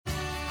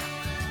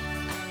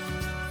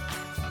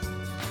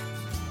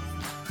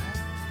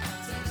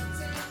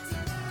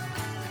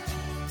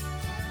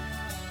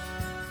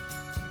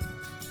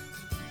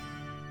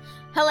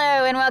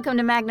Hello and welcome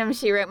to Magnum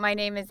She Wrote. My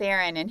name is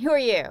Erin, and who are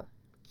you?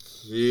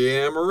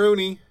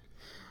 Cameroony.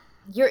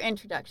 Your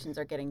introductions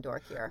are getting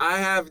dorkier. I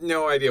have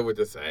no idea what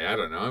to say. I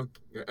don't know.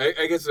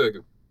 I guess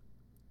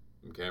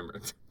I'm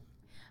Cameron.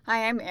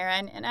 Hi, I'm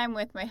Erin, and I'm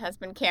with my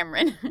husband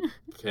Cameron.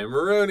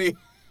 Cameroony.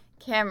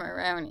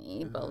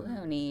 Cameroni,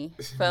 baloney,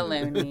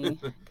 baloney,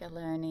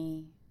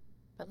 galoney,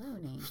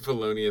 baloney.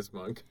 Felonious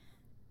monk.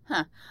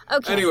 Huh.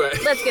 Okay, Anyway.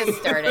 Let's get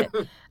started.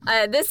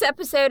 This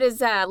episode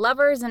is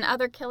Lovers and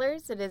Other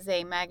Killers. It is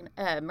a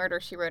Murder,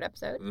 She Wrote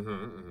episode.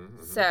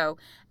 So,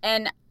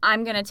 and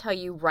I'm going to tell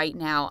you right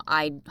now,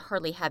 I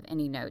hardly have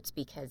any notes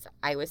because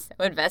I was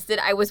so invested.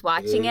 I was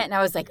watching it and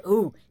I was like,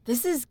 ooh,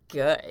 this is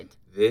good.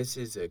 This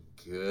is a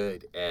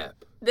good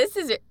ep.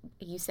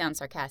 You sound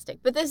sarcastic,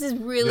 but this is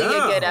really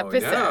a good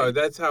episode. No,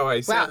 that's how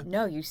I sound.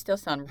 Wow, no, you still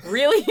sound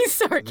really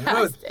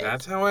sarcastic. No,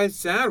 that's how I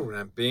sound when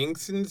I'm being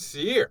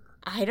sincere.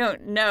 I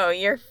don't know.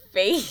 Your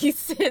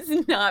face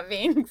is not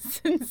being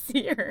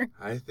sincere.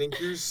 I think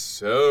you're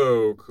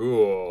so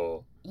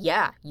cool.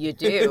 Yeah, you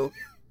do.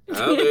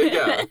 Oh, there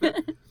you go.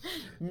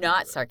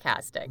 Not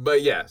sarcastic.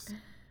 But yes,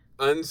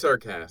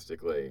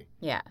 unsarcastically.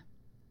 Yeah.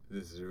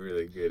 This is a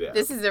really good episode.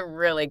 This is a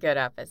really good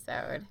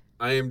episode.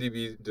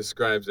 IMDb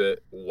describes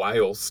it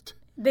whilst.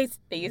 They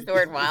use the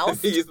word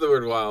whilst? They use the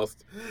word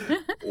whilst.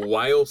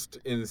 Whilst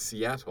in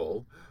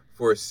Seattle,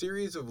 for a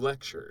series of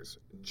lectures,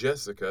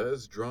 Jessica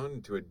is drawn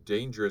into a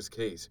dangerous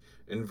case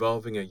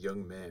involving a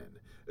young man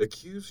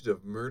accused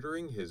of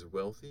murdering his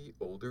wealthy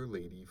older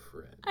lady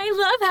friend. I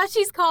love how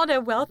she's called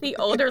a wealthy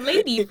older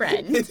lady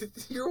friend.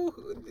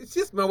 It's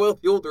just my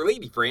wealthy older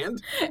lady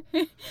friend.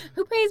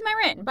 Who pays my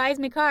rent and buys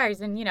me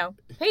cars and,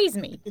 pays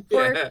me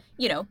for,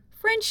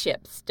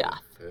 friendship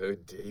stuff. Oh,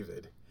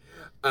 David.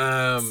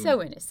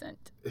 So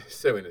innocent.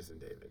 So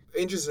innocent, David.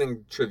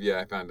 Interesting trivia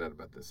I found out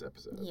about this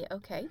episode. Yeah,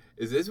 okay.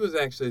 Is this was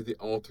actually the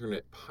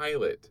alternate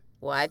pilot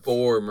What?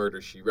 for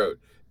Murder, She Wrote.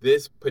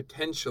 This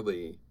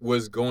potentially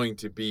was going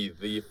to be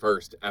the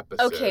first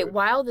episode. Okay,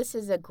 while this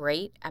is a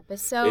great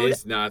episode...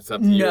 It's not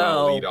something you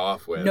want to lead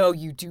off with. No,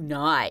 you do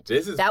not.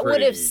 That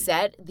would have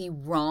set the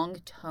wrong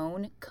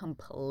tone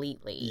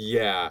completely.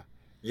 Yeah.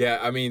 Yeah,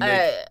 I mean...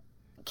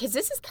 Because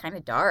this is kind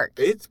of dark.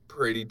 It's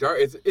pretty dark.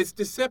 It's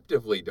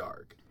deceptively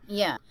dark.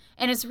 Yeah,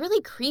 and it's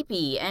really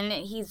creepy, and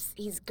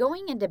he's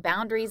going into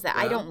boundaries that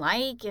I don't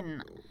like,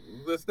 and...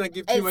 Let's not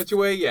give too much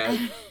away yet.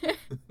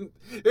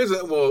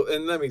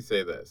 And let me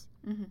say this.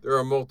 Mm-hmm. There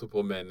are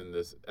multiple men in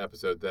this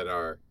episode that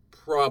are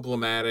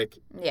problematic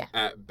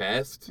at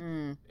best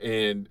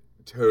and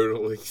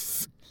totally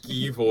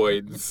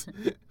skevoids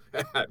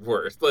at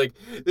worst. Like,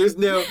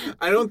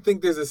 I don't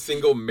think there's a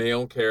single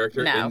male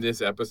character in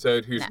this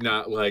episode who's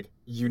not like,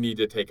 you need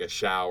to take a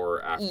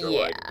shower after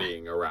like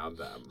being around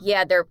them.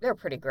 Yeah, they're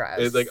pretty gross.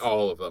 It's like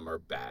all of them are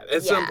bad.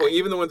 At some point,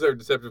 even the ones that are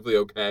deceptively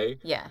okay.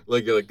 Yeah.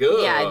 Like, you're like, ugh.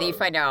 Yeah, and you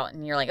find out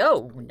and you're like,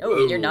 oh, no,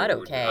 you're not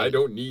okay. I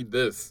don't need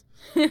this.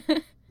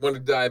 Want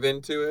to dive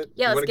into it?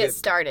 Yeah, let's get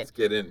started. Let's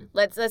get in.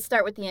 Let's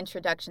start with the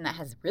introduction that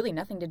has really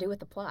nothing to do with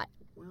the plot.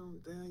 Well,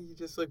 you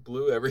just like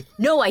blew everything.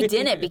 No, I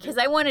didn't, because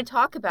I want to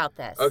talk about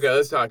this. Okay,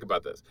 let's talk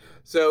about this.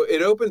 So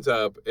it opens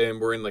up,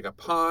 and we're in like a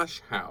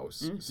posh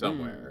house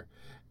somewhere.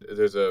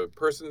 There's a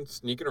person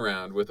sneaking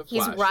around with a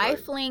flashlight. He's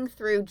rifling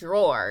through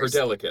drawers. Her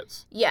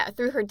delicates. Yeah,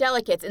 through her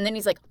delicates, and then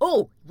he's like,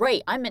 oh,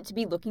 right, I meant to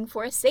be looking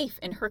for a safe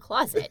in her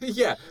closet.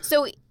 Yeah.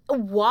 So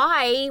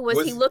why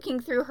was he looking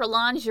through her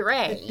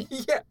lingerie?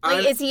 Yeah.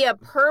 Like, is he a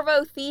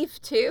pervo thief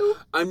too?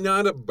 I'm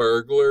not a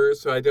burglar,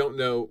 so I don't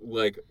know,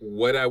 like,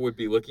 what I would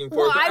be looking for.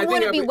 Well, I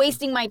wouldn't be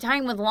wasting my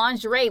time with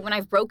lingerie when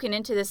I've broken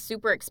into this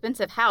super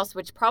expensive house,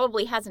 which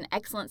probably has an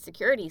excellent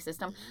security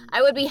system.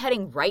 I would be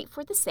heading right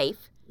for the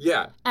safe.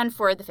 Yeah. And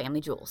for the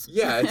family jewels.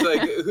 Yeah, it's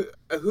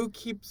like, who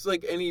keeps,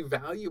 like, any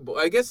valuable...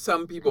 I guess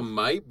some people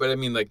might, but I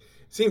mean, like,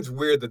 it seems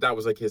weird that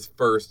was, like, his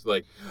first,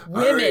 like...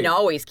 Women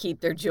always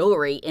keep their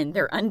jewelry in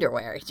their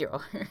underwear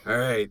drawer. All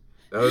right.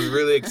 That was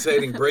really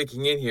exciting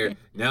breaking in here.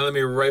 Now let me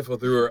rifle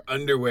through her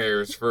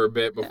underwears for a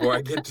bit before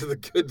I get to the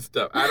good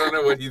stuff. I don't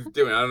know what he's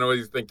doing. I don't know what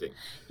he's thinking.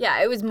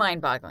 Yeah, it was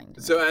mind-boggling.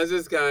 So as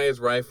this guy is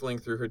rifling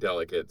through her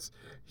delicates,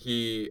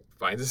 he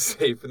finds a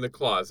safe in the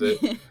closet,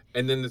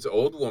 and then this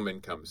old woman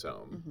comes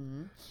home.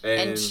 Mm-hmm.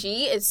 And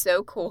she is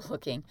so cool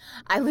looking.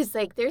 I was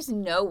like, there's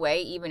no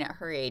way, even at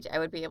her age, I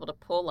would be able to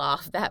pull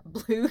off that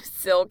blue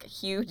silk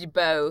huge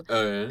bow,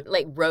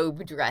 like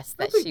robe dress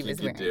that she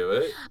was wearing. Do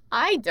it.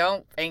 I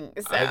don't think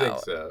so. I think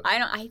so.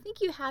 I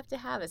think you have to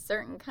have a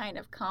certain kind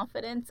of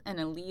confidence and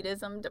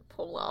elitism to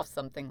pull off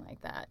something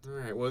like that. All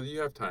right. Well,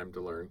 you have time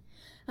to learn.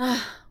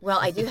 Well,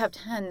 I do have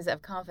tons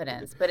of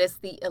confidence, but it's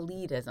the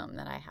elitism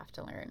that I have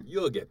to learn.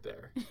 You'll get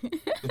there.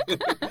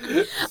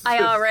 I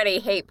already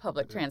hate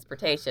public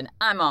transportation.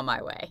 I'm on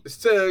my way.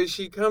 So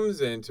she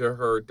comes into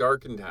her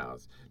darkened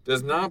house,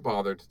 does not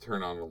bother to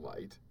turn on a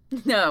light.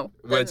 No.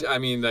 Which, I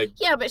mean, like...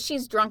 Yeah, but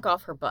she's drunk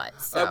off her butt,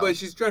 so... but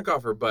she's drunk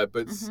off her butt,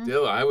 but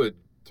still, I would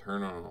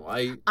turn on a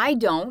light. I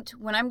don't.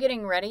 When I'm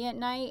getting ready at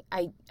night,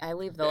 I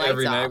leave the lights off.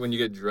 Every night when you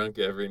get drunk,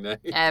 every night?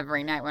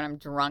 Every night when I'm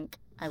drunk.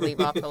 I leave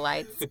off the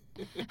lights.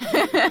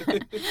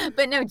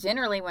 But no,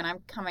 generally when I'm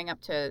coming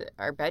up to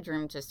our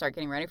bedroom to start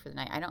getting ready for the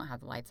night, I don't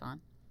have the lights on.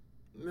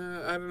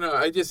 No, I don't know.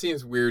 It just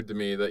seems weird to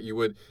me that you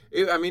would.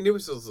 It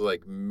was just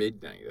like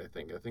midnight, I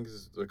think. I think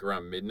it's like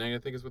around midnight, I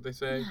think is what they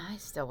say. I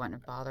still wouldn't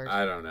have bothered.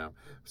 I don't know.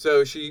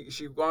 So she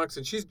walks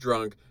and she's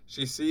drunk.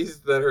 She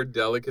sees that her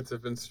delicates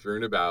have been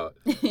strewn about.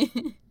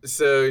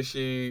 So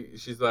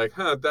she's like,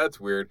 huh, that's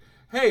weird.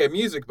 Hey, a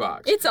music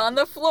box. It's on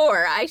the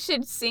floor. I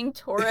should sing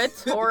Tora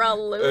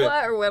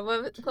Lua, or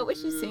what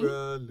was she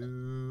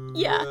singing?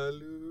 Yeah.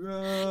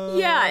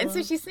 Yeah, and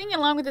so she's singing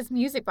along with this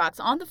music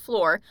box on the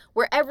floor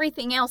where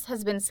everything else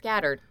has been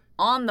scattered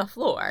on the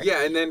floor.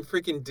 Yeah, and then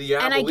freaking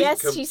Diabolique. And I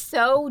guess she's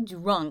so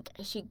drunk,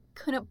 she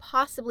couldn't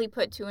possibly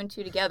put two and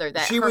two together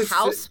that her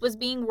house was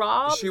being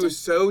robbed. She was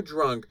so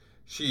drunk,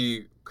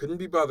 she couldn't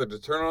be bothered to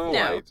turn on the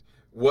lights.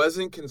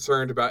 Wasn't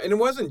concerned about, and it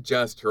wasn't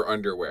just her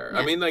underwear. No.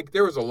 I mean, like,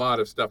 there was a lot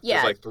of stuff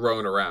just, like,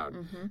 thrown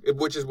around,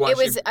 which is why it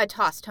was a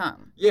tossed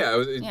home. Yeah.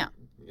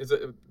 Is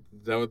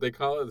that what they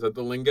call it? Is that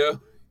the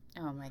lingo?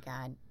 Oh, my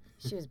God.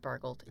 She was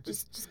burgled.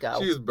 Just go.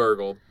 She was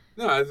burgled.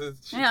 No,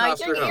 she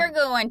tossed her home. You're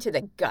going to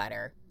the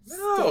gutter.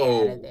 No.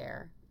 Stay out of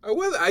there.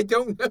 I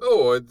don't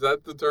know. Is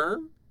that the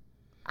term?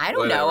 I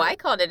don't know. I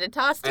called it a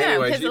tossed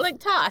home because it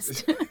looked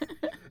tossed.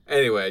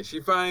 Anyway, she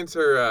finds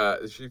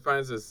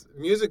this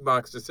music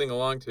box to sing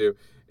along to,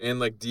 and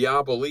like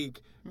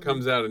Diabolique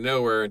comes out of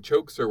nowhere and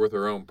chokes her with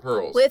her own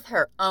pearls. With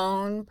her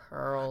own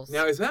pearls.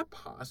 Now, is that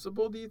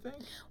possible, do you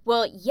think?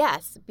 Well,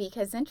 yes,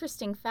 because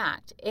interesting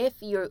fact, if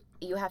you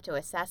have to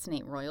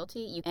assassinate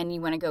royalty and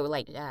you want to go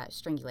like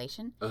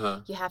strangulation,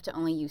 you have to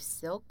only use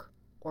silk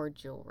or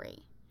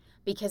jewelry.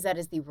 Because that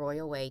is the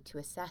royal way to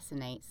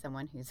assassinate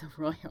someone who's a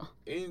royal.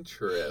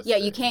 Interesting. Yeah,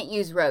 you can't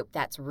use rope.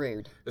 That's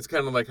rude. It's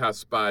kind of like how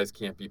spies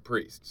can't be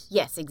priests.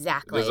 Yes,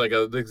 exactly.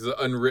 There's an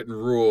unwritten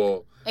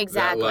rule.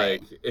 Exactly. That,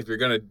 like, if you're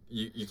going to,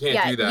 you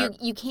can't do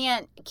that. You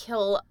can't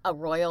kill a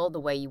royal the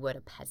way you would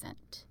a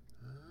peasant.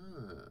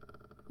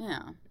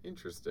 Yeah.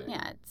 Interesting.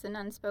 Yeah, it's an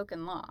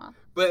unspoken law.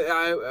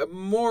 But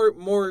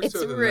more it's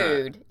so than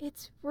rude. That.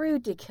 It's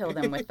rude to kill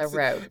them with a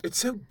rope. It's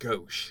so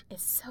gauche.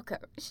 It's so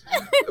gauche.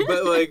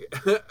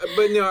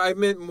 but no, I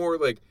meant more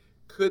like,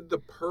 could the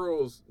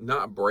pearls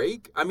not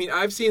break? I mean,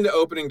 I've seen the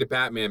opening to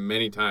Batman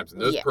many times,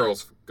 and those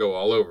pearls go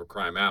all over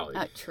Crime Alley.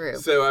 Oh, true.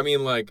 So, I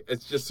mean, like,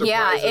 it's just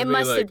surprising. Yeah, it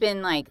must have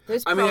been like,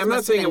 those pearls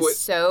must have been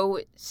so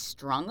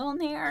strung on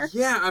there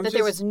that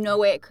there was no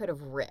way it could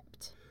have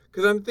ripped.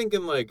 Because I'm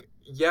thinking, like,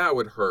 yeah, it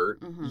would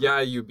hurt.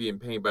 Yeah, you'd be in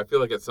pain. But I feel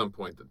like at some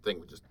point the thing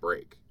would just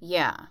break.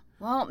 Yeah.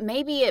 Well,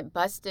 maybe it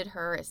busted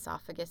her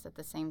esophagus at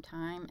the same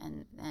time,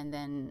 and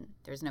then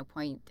there's no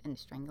point in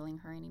strangling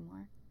her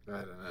anymore. I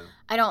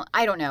don't know.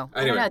 I don't know. Anyway,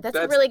 I don't know. That's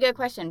a really good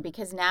question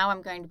because now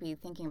I'm going to be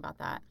thinking about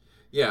that.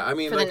 Yeah, I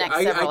mean, for the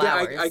next several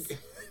hours.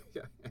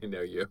 I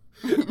know you.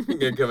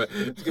 It's going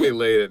to be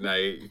late at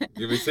night.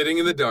 You'll be sitting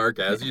in the dark,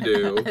 as you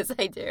do. As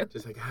I do.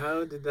 Just like,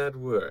 how did that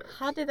work?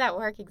 How did that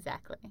work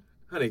exactly?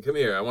 Honey, come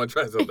here. I want to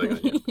try something on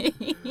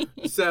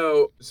you.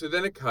 So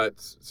then it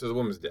cuts. So the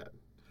woman's dead.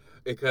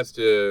 It cuts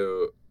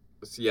to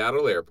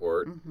Seattle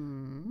Airport.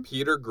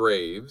 Peter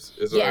Graves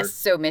is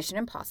so Mission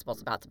Impossible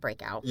is about to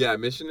break out. Yeah,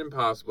 Mission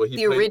Impossible.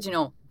 The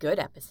original good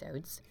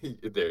episodes.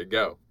 There you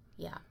go.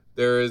 Yeah.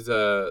 There is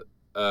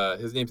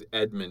his name's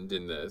Edmund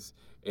in this,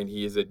 and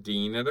he is a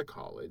dean at a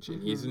college,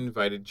 and he's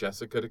invited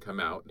Jessica to come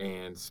out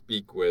and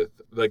speak with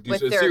their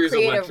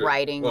creative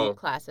writing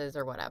classes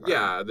or whatever.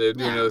 Yeah, they're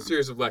doing a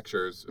series of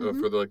lectures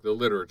for the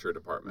literature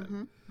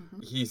department.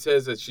 He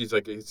says that she's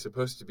like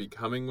supposed to be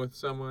coming with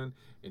someone,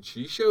 and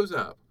she shows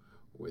up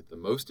with the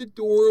most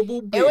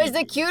adorable baby. It was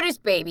the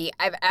cutest baby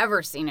I've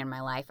ever seen in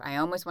my life. I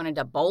almost wanted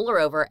to bowl her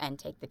over and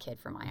take the kid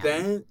from my arm.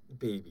 That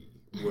baby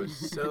was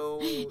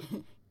so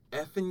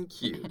effing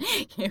cute.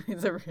 It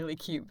was a really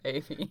cute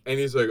baby. And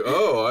he's like,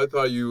 oh, I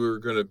thought you were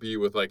going to be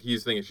with, like,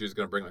 he's thinking she was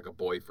going to bring, like, a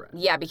boyfriend.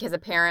 Yeah, because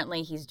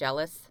apparently he's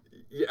jealous.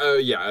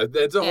 Yeah,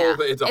 it's a whole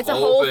thing. It's a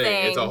whole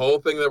thing. It's a whole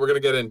thing that we're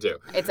going to get into.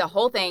 It's a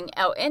whole thing.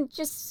 Oh, and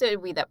just so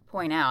we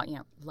point out,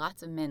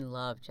 lots of men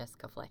love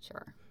Jessica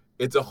Fletcher.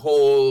 It's a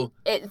whole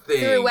thing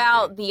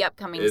throughout the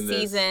upcoming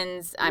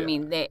seasons. I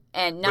mean,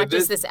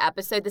 just this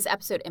episode. This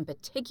episode in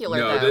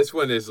particular, this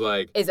one is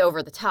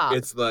over the top.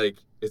 It's like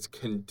it's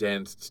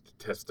condensed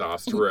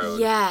testosterone.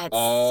 Yeah, it's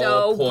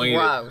so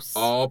gross.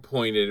 All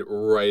pointed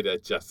right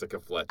at Jessica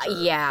Fletcher.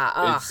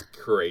 Yeah, it's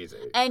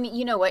crazy. And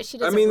you know what? She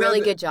does a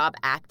really good job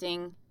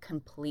acting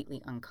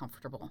completely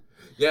uncomfortable.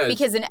 Yeah,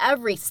 because in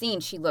every scene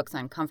she looks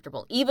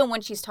uncomfortable, even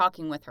when she's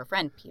talking with her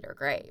friend Peter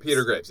Graves.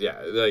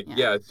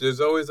 There's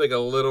always like a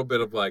little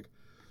bit of like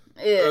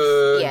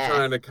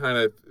trying to kind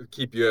of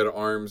keep you at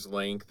arm's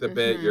length a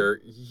bit.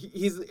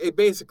 He's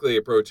basically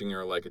approaching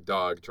her like a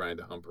dog trying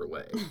to hump her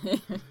leg.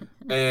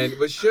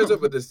 But she shows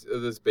up with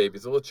this baby.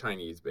 It's a little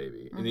Chinese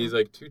baby. And he's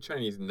like, two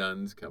Chinese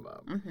nuns come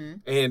up.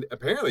 And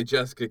apparently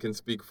Jessica can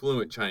speak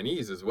fluent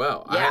Chinese as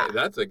well. Yeah.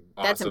 That's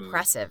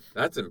impressive.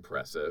 That's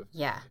impressive.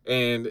 Yeah.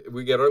 And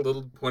we get our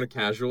little point of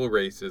casual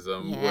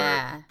racism.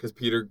 Yeah. Because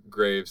Peter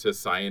Graves says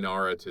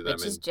sayonara to them.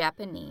 Which is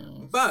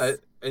Japanese. But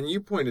and you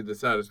pointed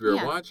this out as we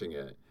were watching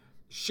it,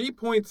 she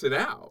points it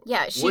out.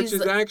 Yeah, which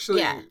is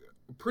actually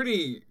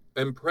pretty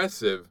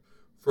impressive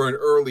for an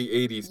early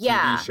 80s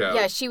TV show.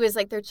 Yeah, she was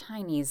like, they're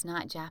Chinese,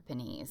 not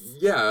Japanese.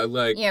 Yeah,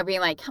 like... being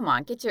like, come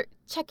on,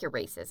 check your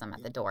racism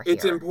at the door here.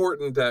 It's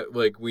important that,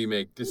 like, we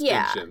make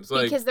distinctions.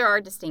 Yeah, because there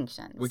are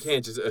distinctions. We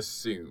can't just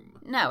assume.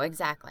 No,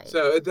 exactly.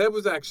 So that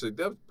was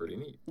pretty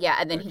neat. Yeah,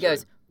 and then he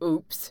goes,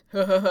 oops,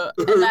 and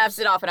laughs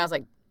it off, and I was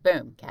like,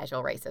 boom,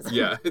 casual racism.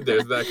 Yeah,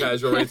 there's that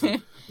casual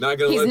racism.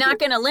 He's not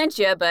going to lynch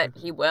you, but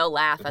he will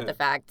laugh at the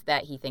fact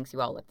that he thinks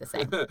you all look the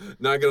same.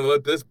 Not going to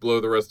let this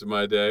blow the rest of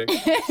my day.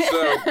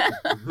 So,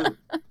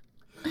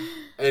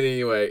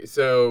 anyway,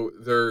 so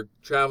they're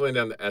traveling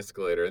down the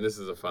escalator, and this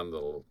is a fun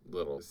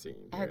little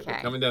scene. Here. Okay.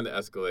 They're coming down the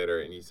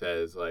escalator, and he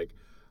says, like,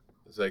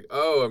 it's like,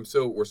 oh,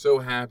 we're so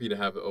happy to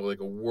have a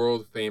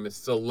world famous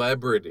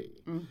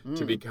celebrity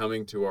to be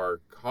coming to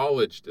our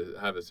college to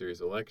have a series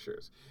of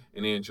lectures.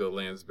 And Angela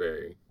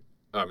Lansbury,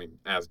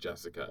 as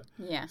Jessica,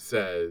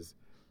 says,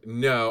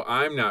 no,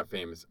 I'm not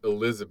famous.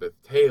 Elizabeth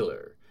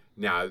Taylor.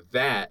 Now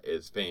that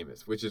is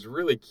famous, which is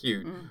really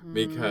cute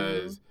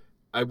because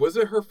was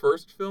it her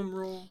first film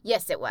role?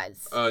 Yes, it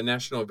was.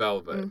 National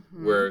Velvet,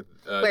 where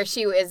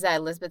she was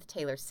Elizabeth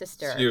Taylor's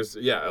sister. She was,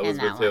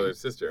 Elizabeth Taylor's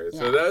sister. Yeah.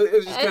 So that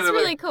is just kind of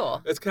really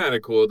cool. It's kind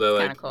of cool to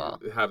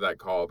have that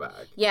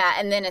callback. Yeah,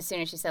 and then as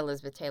soon as she said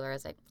Elizabeth Taylor, I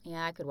was like,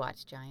 yeah, I could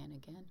watch Giant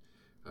again.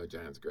 Oh,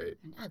 Giant's great.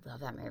 I love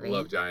that movie.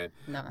 Love Giant.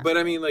 But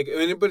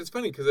but it's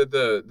funny because at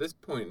this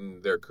point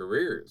in their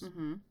careers,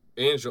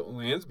 Angela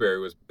Lansbury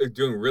was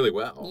doing really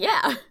well.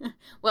 Yeah.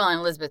 Well,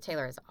 and Elizabeth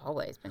Taylor has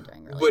always been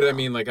doing really well.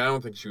 But I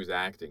don't think she was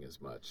acting as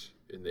much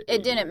in the 80s.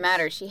 It didn't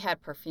matter. She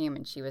had perfume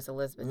and she was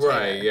Elizabeth Taylor.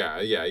 Right,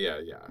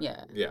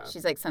 yeah.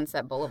 She's like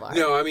Sunset Boulevard.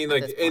 No,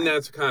 and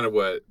that's kind of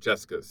what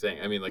Jessica's saying.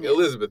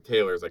 Elizabeth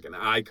Taylor is like an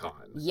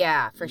icon.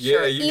 Yeah, for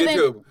sure.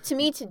 Yeah, to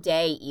me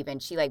today, even,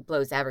 she like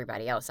blows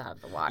everybody else out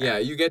of the water. Yeah,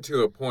 you get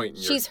to a point.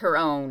 She's her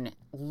own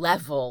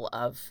level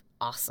of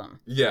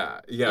awesome.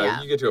 Yeah.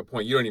 You get to a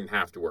point you don't even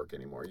have to work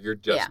anymore. You're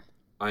just,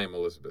 I am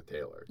Elizabeth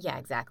Taylor. Yeah,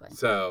 exactly.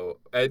 So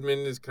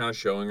Edmund is kind of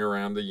showing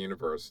around the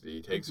university.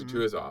 He takes her to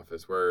his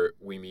office where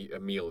we meet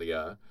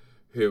Amelia,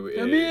 who is...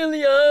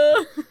 Amelia!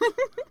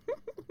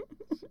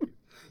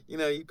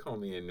 You call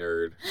me a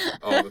nerd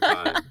all the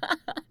time,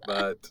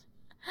 but...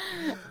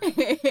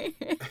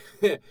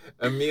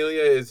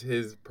 Amelia is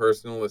his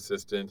personal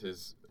assistant,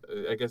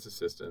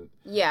 assistant.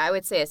 Yeah, I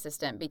would say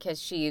assistant because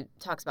she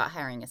talks about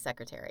hiring a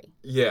secretary.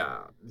 Yeah,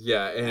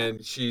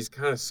 and she's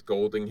kind of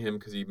scolding him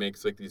because he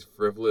makes these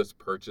frivolous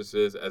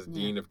purchases as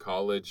dean of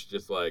college,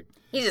 just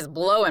he's just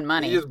blowing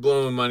money. He's just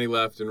blowing money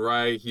left and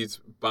right. He's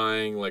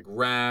buying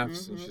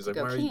rafts, and she's like,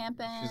 "Why are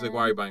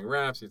you buying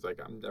rafts?" He's like,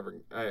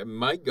 I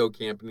might go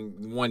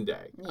camping one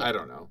day. Yeah. I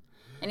don't know.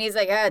 And he's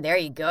like, "Oh, there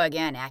you go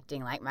again,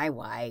 acting like my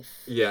wife."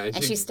 Yeah,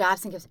 and she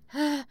stops and goes,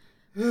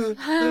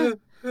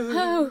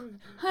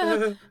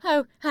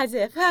 as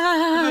if,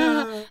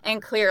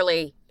 and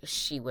clearly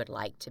she would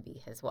like to be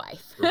his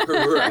wife.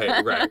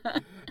 Right.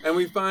 And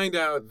we find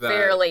out that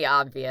fairly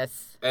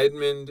obvious.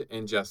 Edmund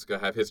and Jessica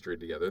have history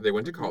together. They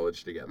went to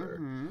college together.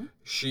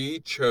 She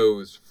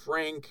chose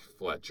Frank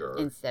Fletcher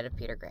instead of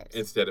Peter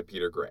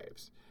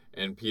Graves.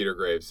 And Peter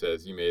Graves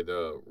says, you made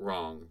the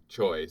wrong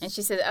choice. And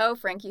she says, oh,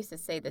 Frank used to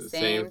say the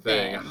same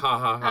thing. Ha,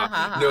 ha,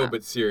 ha. No,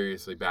 but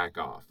seriously, back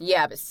off.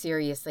 Yeah, but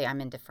seriously,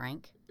 I'm into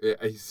Frank.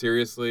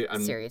 Seriously?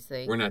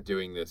 Seriously. We're not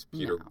doing this,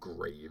 Peter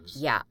Graves.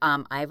 Yeah,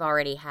 I've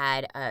already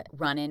had a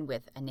run-in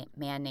with a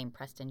man named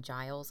Preston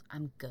Giles.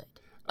 I'm good.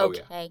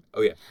 Okay?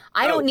 Oh, yeah.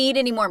 I don't need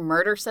any more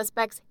murder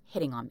suspects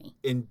hitting on me.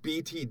 In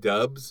BT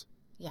Dubs?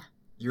 Yeah.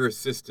 Your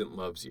assistant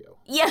loves you.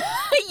 Yeah,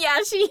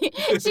 she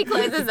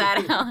closes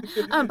that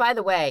out. By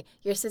the way,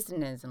 your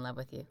assistant is in love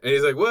with you. And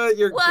he's like, what?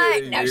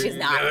 What? No, she's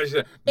not.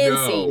 End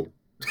scene.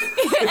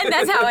 And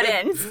that's how it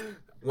ends.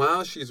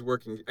 While she's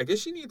working, I guess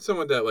she needs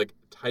someone to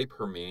type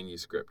her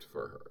manuscript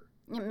for her.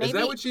 Maybe. Is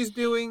that what she's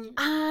doing?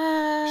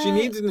 She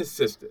needs an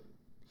assistant.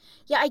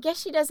 Yeah, I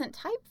guess she doesn't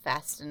type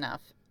fast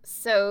enough.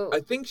 So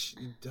I think she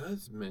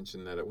does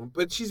mention that at one,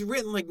 but she's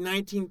written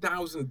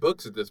 19,000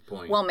 books at this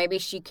point. Well, maybe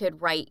she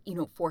could write,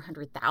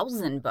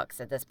 400,000 books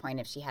at this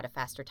point if she had a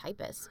faster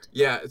typist.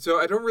 Yeah,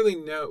 so I don't really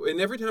know. And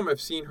every time I've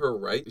seen her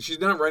write, she's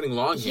not writing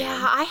longhand.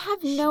 Yeah, I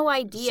have no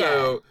idea.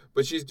 So,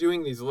 but she's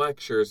doing these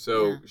lectures,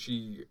 so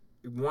she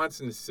wants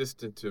an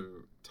assistant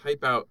to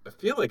type out. I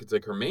feel like it's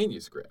her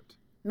manuscript.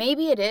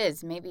 Maybe it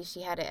is. Maybe she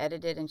had to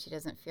edit it and she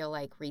doesn't feel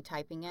like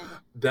retyping it.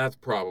 That's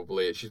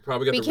probably it. She's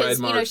probably got the red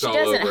marks all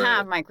over it. Because, she doesn't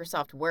have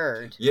Microsoft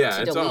Word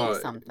to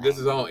delete something. This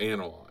is all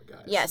analog,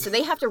 guys. Yeah, so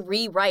they have to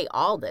rewrite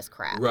all this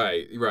crap.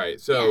 Right.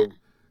 So,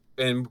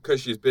 and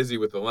because she's busy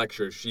with the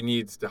lectures, she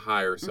needs to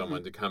hire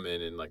someone to come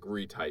in and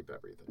retype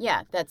everything.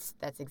 Yeah, that's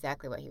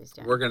exactly what he was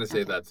doing. We're going to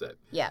say that's it.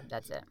 Yeah,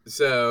 that's it.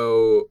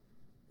 So...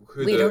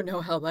 We don't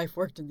know how life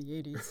worked in the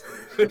 80s.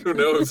 I don't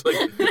know. It's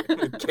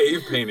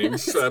cave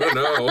paintings. I don't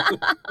know.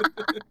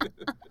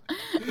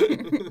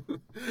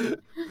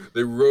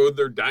 They rode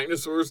their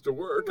dinosaurs to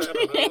work. I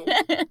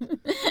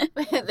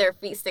don't know. Their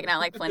feet sticking out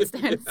like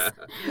Flintstones.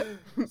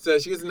 Yeah. So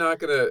she's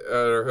knocking at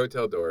our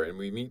hotel door, and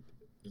we meet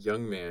a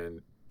young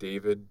man,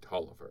 David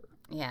Tolliver.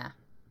 Yeah.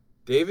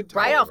 David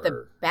Tolliver. Right off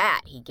the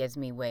bat, he gives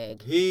me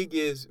wig.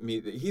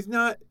 He's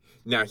not...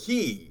 Now,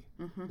 he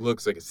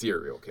looks like a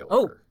serial killer.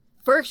 Oh,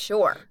 for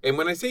sure. And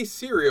when I say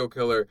serial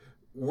killer,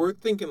 we're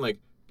thinking like,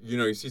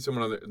 you see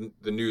someone on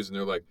the news and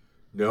they're like,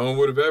 no one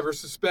would have ever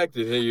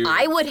suspected. Hey,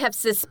 I would have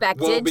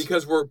suspected. Well,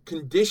 because we're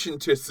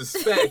conditioned to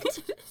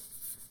suspect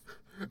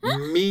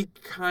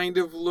meek kind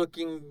of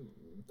looking,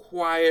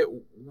 quiet,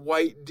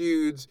 white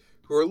dudes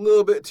who are a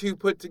little bit too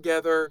put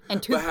together.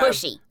 And too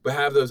pushy. But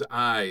have those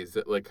eyes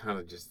that like kind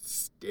of just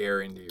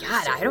stare into your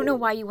God, soul. I don't know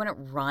why you wouldn't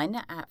run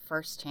at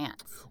first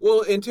chance.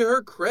 Well, and to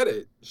her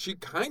credit, she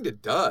kind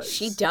of does.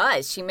 She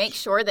does. She makes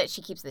sure that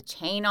she keeps the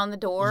chain on the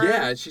door.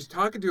 Yeah, she's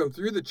talking to him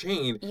through the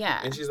chain. Yeah.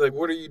 And she's like,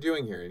 what are you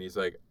doing here? And he's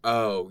like,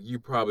 oh, you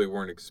probably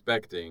weren't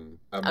expecting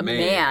a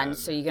man.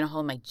 So you're going to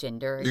hold my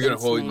gender against me? You're going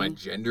to hold my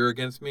gender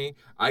against me?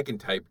 I can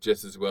type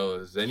just as well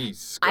as any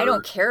skirt. I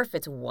don't care if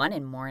it's 1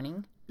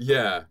 a.m.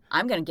 Yeah.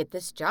 I'm going to get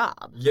this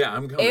job. Yeah,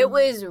 I'm going. It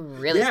was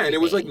really Yeah, creepy. And it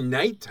was like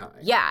nighttime.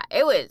 Yeah,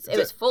 it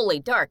was fully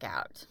dark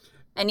out.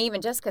 And even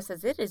Jessica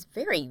says it is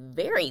very,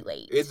 very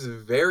late. It's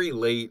very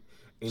late.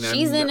 And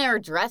she's in her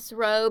dress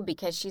robe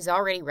because she's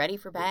already ready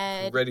for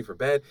bed.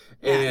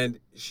 Yeah. And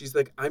she's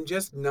like, I'm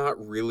just not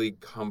really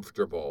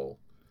comfortable.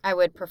 I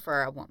would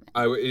prefer a woman.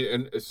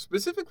 And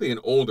specifically an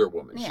older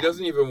woman. Yeah. She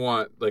doesn't even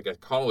want like a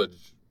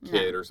college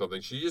kid or something.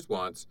 She just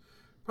wants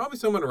probably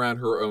someone around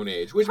her own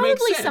age, which makes sense.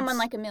 Probably someone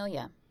like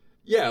Amelia.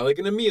 Yeah, like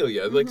an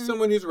Amelia, like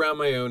someone who's around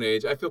my own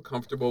age. I feel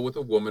comfortable with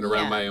a woman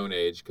around my own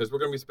age because we're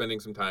going to be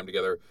spending some time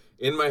together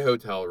in my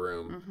hotel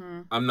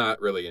room. I'm not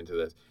really into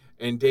this.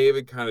 And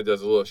David kind of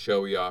does a little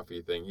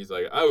showy-offy thing. He's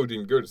like, I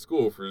didn't go to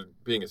school for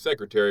being a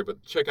secretary,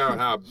 but check out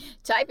how...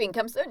 Typing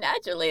comes so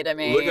naturally to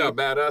me. Look how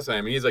badass I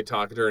am. And he's like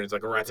talking to her, and it's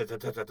like...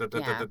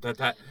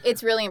 Yeah.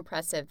 It's really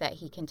impressive that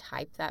he can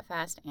type that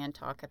fast and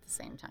talk at the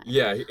same time.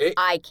 Yeah.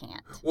 I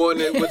can't. Well, and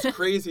it was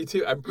crazy,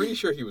 too. I'm pretty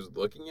sure he was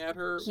looking at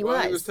her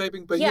while he was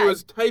typing, but he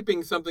was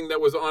typing something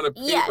that was on a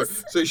paper.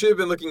 Yes. So he should have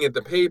been looking at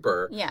the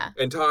paper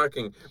and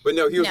talking. But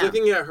no, he was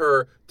looking at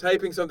her,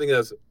 typing something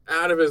that's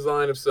out of his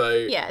line of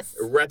sight. Yes.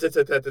 And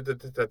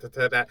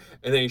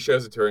then he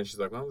shows it to her, and she's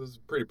like, well, this is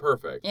pretty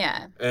perfect.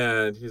 Yeah.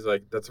 And he's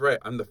like, that's right.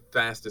 I'm the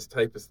fastest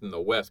typist in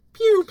the West.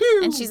 Pew, pew.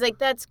 And she's like,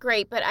 that's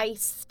great, but I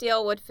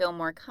still would feel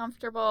more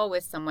comfortable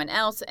with someone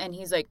else. And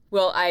he's like,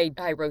 well, I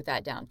wrote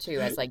that down, too,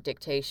 as, like,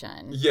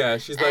 dictation. Yeah,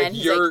 she's like,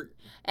 you're...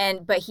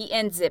 But he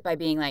ends it by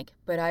being like,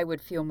 but I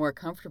would feel more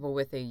comfortable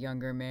with a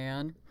younger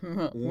man.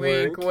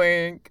 Wink,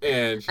 wink.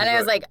 And I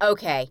was like,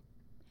 okay.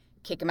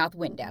 Kick him out the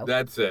window.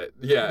 That's it.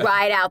 Yeah.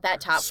 Right out that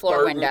top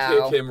floor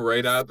window. Kick him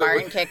right out the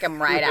window. Kick him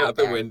right out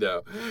the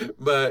window.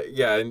 But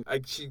yeah, and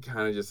she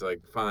kind of just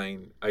like,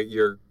 fine,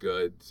 you're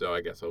good, so I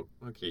guess I'll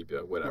keep you.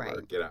 Whatever,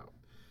 right. Get out.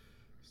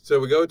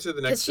 So we go to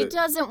the next. Because she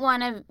doesn't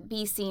want to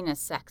be seen as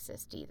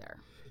sexist either.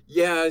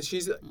 Yeah,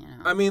 she's.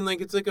 I mean,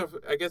 like it's like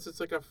I guess it's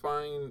like a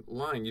fine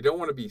line. You don't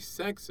want to be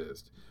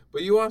sexist,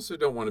 but you also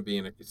don't want to be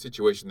in a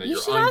situation that you're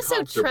uncomfortable.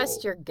 You should also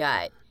trust your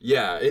gut.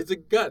 Yeah, it's a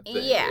gut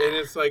thing. Yeah. And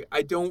it's like,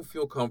 I don't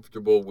feel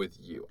comfortable with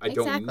you. I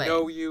don't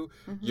know you.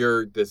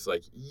 You're this,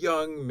 like,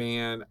 young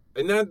man.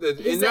 And not that,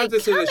 he's and not like to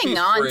say that she's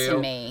coming frail. on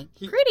to me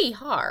pretty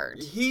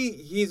hard.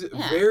 He's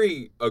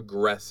very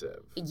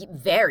aggressive.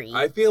 Very.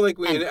 I feel like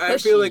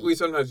we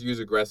sometimes use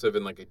aggressive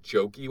in, like, a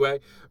jokey way.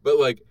 But,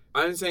 like,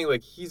 I'm saying,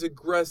 like, he's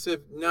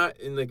aggressive, not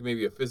in, like,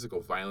 maybe a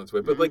physical violence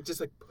way, but, like, just,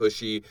 like,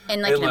 pushy.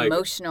 And, like, an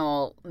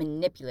emotional,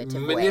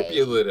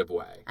 manipulative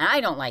way. And I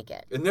don't like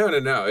it.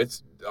 No.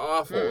 It's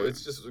awful.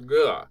 It's just,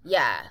 ugh.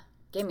 Yeah.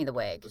 Give me the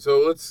wig. So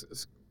let's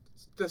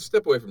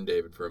step away from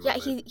David for a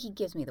moment. Yeah, he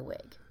gives me the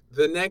wig.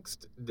 The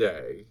next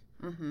day,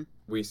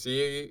 we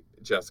see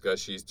Jessica.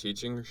 She's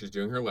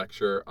doing her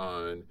lecture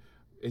on...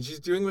 And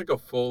she's doing, like, a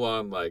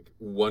full-on, like,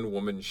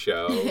 one-woman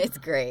show. It's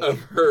great. Of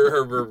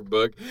her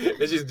book.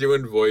 And she's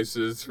doing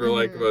voices for,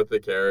 like, both the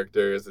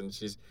characters. And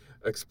she's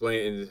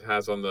explaining, it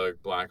has on the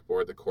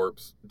blackboard, the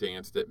corpse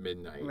danced at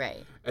midnight.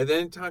 Right. And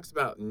then it talks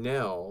about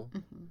Nell,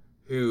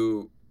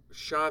 who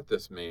shot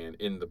this man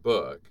in the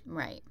book.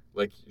 Right.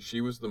 Like, she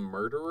was the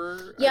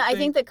murderer? Yeah, I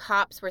think the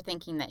cops were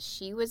thinking that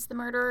she was the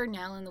murderer,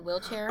 Nell in the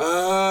wheelchair.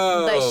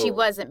 Oh. But she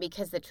wasn't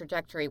because the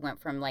trajectory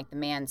went from, like, the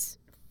man's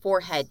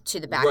forehead to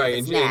the back of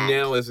his neck. And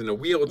Nell is in a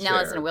wheelchair.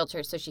 Nell is in a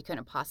wheelchair, so she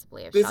couldn't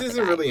possibly have shot This the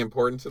isn't guy. really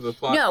important to the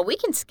plot. No, we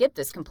can skip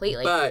this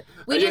completely. But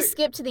we just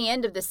skip to the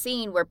end of the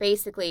scene where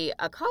basically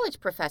a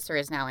college professor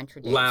is now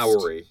introduced.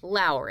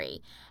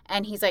 Lowry.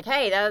 And he's like,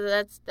 hey,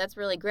 that's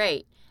really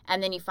great.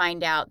 And then you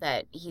find out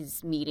that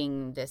he's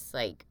meeting this,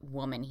 like,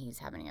 woman he's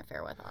having an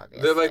affair with,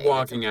 obviously. They're, like,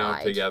 walking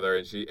out together,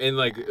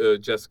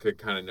 and Jessica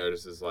kind of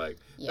notices, like,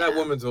 that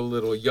woman's a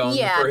little young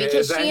for his.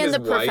 Because she and the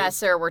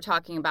professor were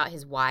talking about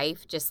his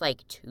wife just,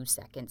 like, 2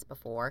 seconds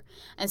before.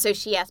 And so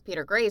she asked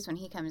Peter Graves when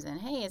he comes in,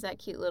 hey, is that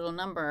cute little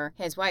number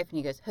his wife? And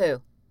he goes,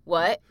 who?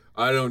 What?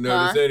 I don't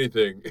notice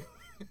anything.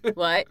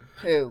 What?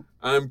 Who?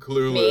 I'm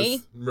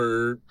clueless.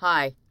 Me?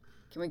 Hi.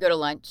 Can we go to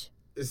lunch?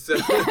 So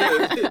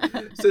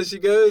she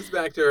goes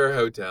back to her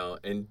hotel,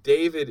 and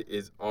David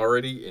is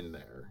already in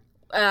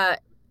there.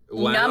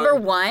 Number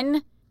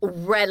one,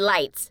 red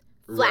lights,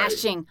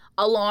 flashing, right.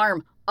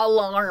 Alarm.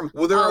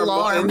 Well, there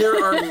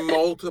are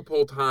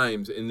multiple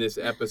times in this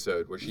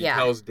episode where she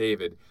tells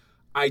David,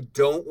 I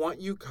don't want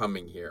you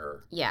coming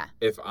here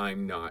if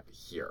I'm not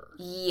here.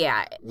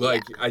 Yeah.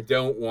 I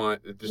don't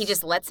want... He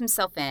just lets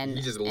himself in.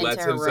 He just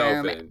lets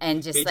himself in.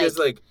 And just, he just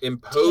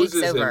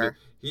imposes him.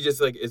 He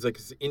just, is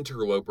this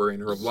interloper in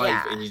her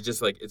life. And he's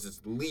just, it's this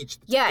leech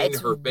in her face. Yeah,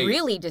 it's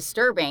really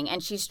disturbing.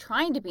 And she's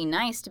trying to be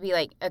nice, to be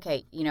like,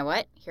 okay, you know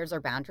what? Here's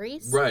our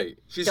boundaries. Right.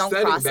 She's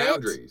setting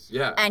boundaries.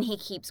 Yeah. And he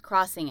keeps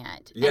crossing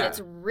it. Yeah. And it's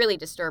really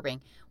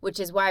disturbing, which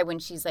is why when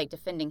she's,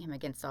 defending him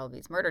against all of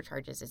these murder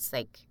charges, it's,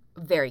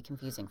 very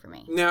confusing for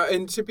me. Now,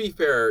 and to be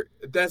fair,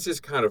 that's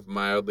just kind of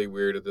mildly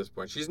weird at this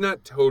point. She's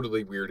not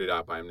totally weirded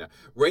out by him now.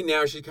 Right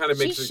now, she kind of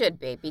makes... She should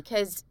be,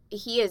 because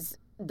he is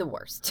the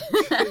worst.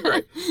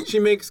 Right. She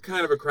makes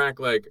kind of a crack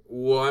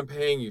well, I'm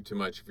paying you too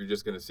much if you're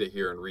just going to sit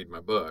here and read my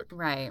book.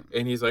 Right.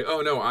 And he's like, oh,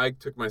 no, I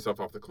took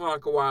myself off the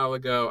clock a while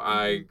ago. Mm-hmm.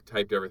 I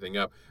typed everything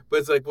up.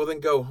 But it's well, then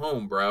go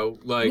home, bro.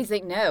 He's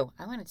like, no,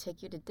 I want to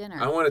take you to dinner.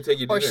 I want to take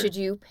you to dinner. Or should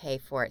you pay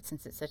for it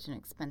since it's such an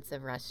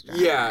expensive restaurant?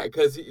 Yeah,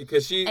 because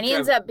she... And he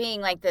ends up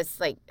being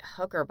this,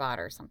 hooker bot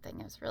or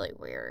something. It was really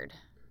weird.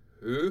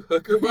 Who?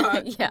 Hooker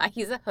bot? Yeah,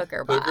 he's a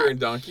hooker bot. Hooker and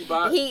donkey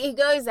bot? He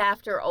goes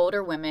after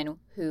older women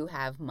who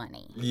have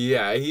money.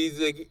 Yeah, he's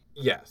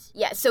yes.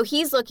 Yeah, so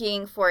he's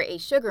looking for a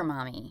sugar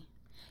mommy.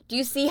 Do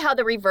you see how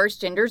the reverse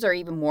genders are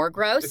even more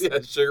gross? Yeah,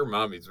 sugar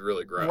mommy's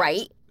really gross.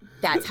 Right?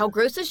 That's how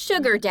gross a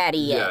sugar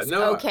daddy is. Yeah,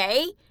 no.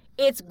 Okay?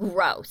 It's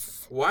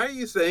gross. Why are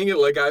you saying it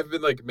like I've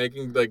been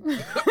making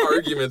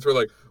arguments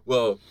where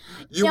well,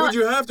 would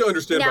you have to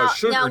understand about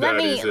sugar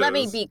daddies? Let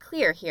me be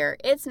clear here.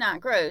 It's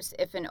not gross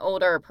if an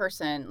older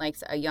person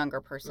likes a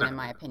younger person, in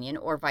my opinion,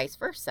 or vice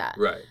versa.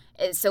 Right.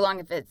 So long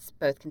as it's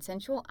both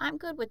consensual, I'm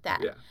good with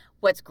that. Yeah.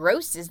 What's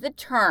gross is the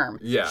term.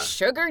 Yeah.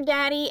 Sugar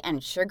daddy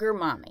and sugar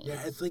mommy.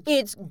 Yeah,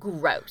 it's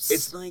gross.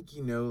 It's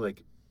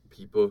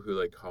people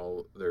who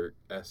call their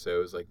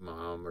SOs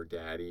mom or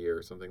daddy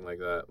or something like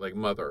that,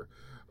 mother.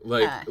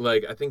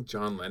 I think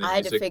John Lennon I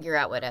had to figure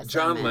out what SO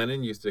John meant.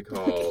 Lennon used to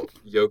call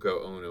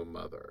Yoko Ono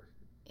mother.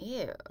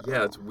 Ew.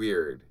 Yeah, it's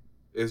weird.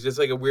 It's just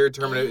a weird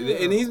term.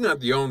 And he's not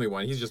the only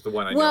one. He's just the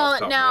one I know off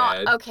the top of my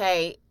head.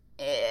 Okay.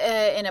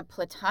 In a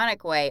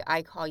platonic way,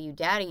 I call you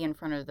daddy in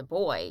front of the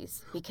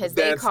boys because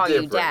they call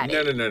you daddy.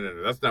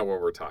 No. That's not what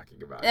we're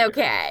talking about.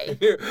 Okay.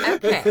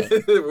 Okay.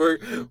 we're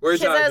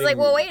because I was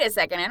well, wait a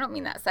second. I don't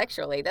mean that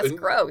sexually. That's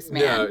gross,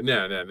 man.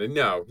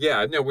 No.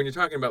 Yeah, no. When you're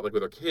talking about with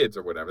our kids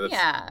or whatever,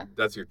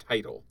 that's your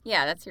title.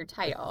 Yeah, that's your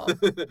title.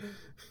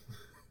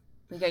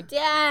 We go,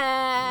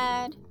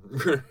 Dad.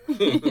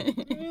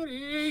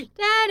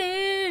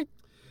 Daddy.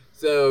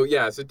 So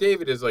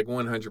David is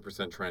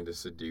 100% trying to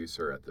seduce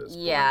her at this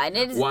point. Yeah, and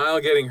it is while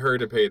getting her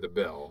to pay the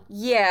bill.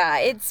 Yeah,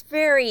 it's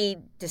very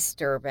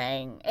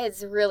disturbing.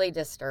 It's really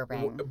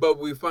disturbing. But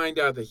we find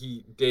out that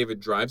David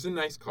drives a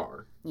nice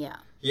car. Yeah.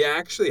 He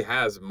actually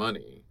has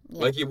money.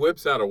 Yeah. He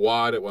whips out a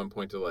wad at one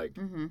point to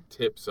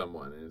tip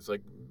someone, and it's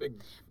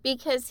big.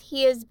 Because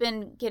he has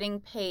been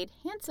getting paid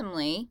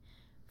handsomely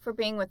for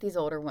being with these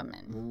older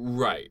women.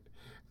 Right.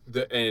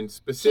 And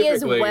specifically, he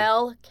is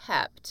well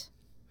kept.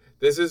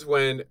 This is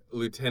when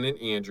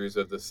Lieutenant Andrews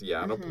of the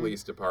Seattle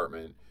Police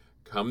Department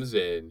comes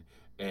in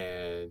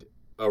and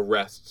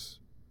arrests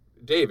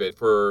David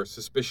for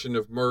suspicion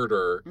of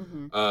murder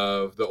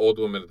of the old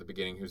woman at the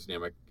beginning whose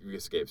name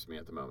escapes me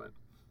at the moment.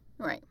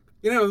 Right.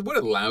 What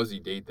a lousy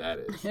date that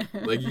is.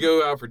 You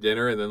go out for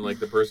dinner and then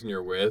the person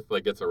you're with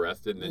gets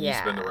arrested and then you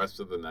spend the rest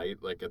of the night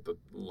at the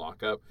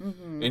lockup.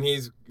 Mm-hmm. And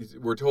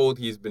we're told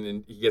he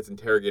gets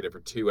interrogated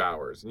for 2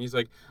 hours. And he's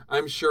like,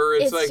 I'm sure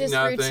it's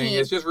nothing. Routine.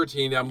 It's just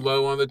routine. I'm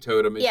low on the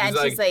totem. And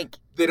she's like,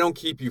 they don't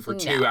keep you for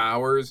 2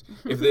 hours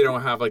if they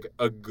don't have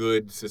a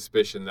good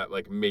suspicion that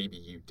maybe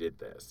you did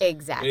this.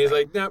 Exactly. And he's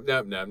like, nope,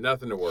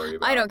 nothing to worry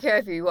about. I don't care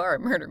if you are a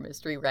murder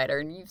mystery writer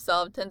and you've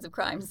solved tons of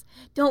crimes.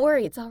 Don't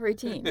worry, it's all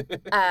routine.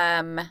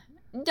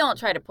 Don't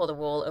try to pull the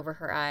wool over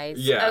her eyes.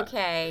 Yeah.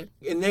 Okay.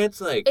 And that's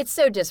it's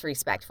so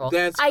disrespectful.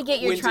 I get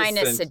you're trying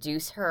to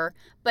seduce her,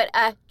 but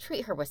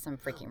treat her with some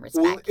freaking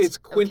respect. Well, it's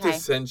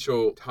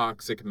quintessential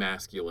toxic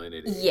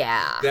masculinity.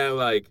 Yeah.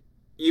 That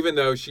even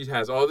though she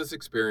has all this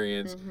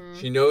experience,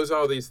 she knows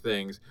all these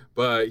things,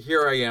 but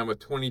here I am, a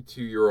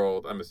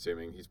 22-year-old, I'm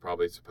assuming he's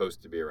probably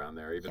supposed to be around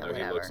there, even though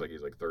he looks like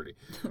he's 30.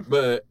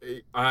 But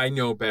I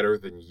know better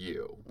than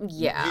you.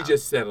 Yeah. You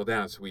just settle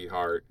down,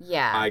 sweetheart.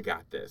 Yeah. I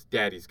got this.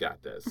 Daddy's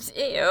got this.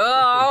 Ew.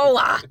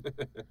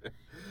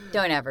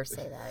 Don't ever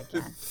say that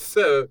again.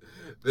 So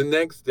the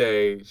next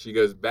day, she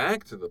goes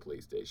back to the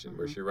police station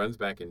where she runs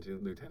back into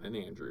Lieutenant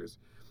Andrews.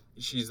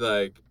 She's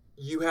like,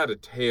 you had a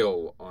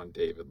tail on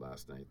David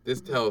last night. This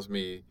tells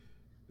me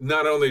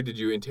not only did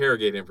you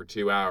interrogate him for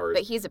 2 hours,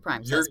 but he's a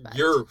prime suspect.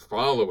 You're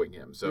following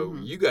him. So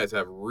you guys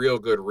have real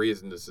good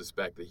reason to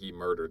suspect that he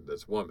murdered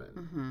this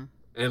woman.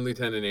 And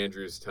Lieutenant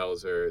Andrews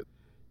tells her,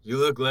 "You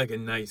look like a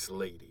nice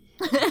lady."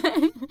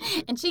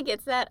 And she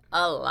gets that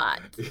a lot.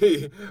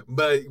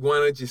 But why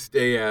don't you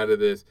stay out of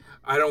this?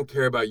 I don't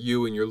care about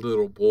you and your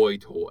little boy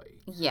toy.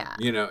 Yeah.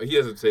 He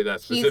doesn't say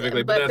that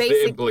specifically, but that's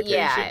the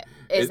implication.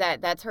 Yeah,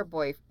 that's her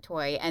boy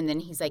toy. And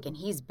then he's like, and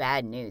he's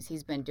bad news.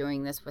 He's been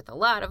doing this with a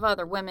lot of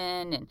other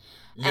women. And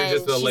you're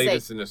just the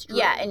latest in a string.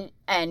 Yeah,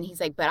 and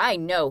he's like, but I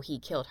know he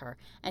killed her.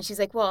 And she's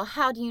like, well,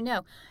 how do you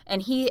know?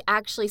 And he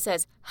actually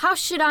says, how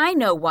should I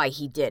know why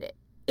he did it?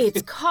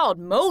 It's called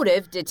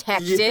motive,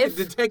 detective. Yeah,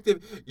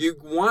 detective. You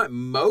want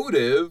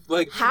motive?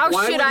 Like, how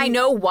should I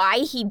know why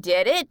he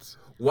did it?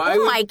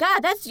 My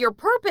God, that's your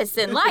purpose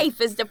in life,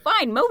 is to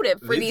find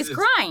motive for these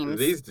crimes.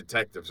 These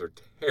detectives are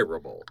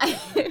terrible.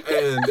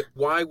 And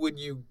why would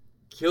you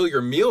kill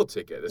your meal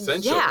ticket,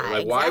 essentially? Yeah,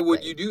 like, why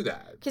would you do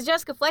that? Because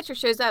Jessica Fletcher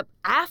shows up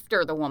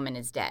after the woman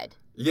is dead.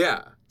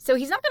 Yeah. So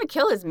he's not going to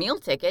kill his meal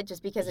ticket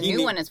just because a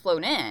new one has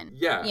flown in.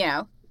 Yeah. You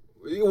know?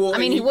 Well,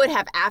 he would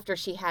have after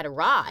she had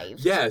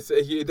arrived. Yes,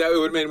 that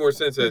would have made more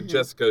sense if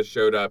Jessica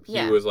showed up.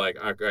 He was like,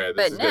 okay,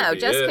 this is gonna be But no,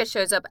 Jessica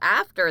shows up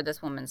after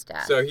this woman's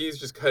death. So he's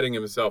just cutting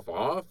himself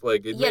off?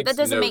 Like, it makes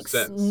no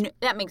sense.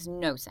 That makes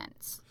no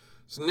sense.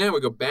 So now we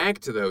go back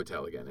to the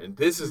hotel again, and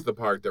this is the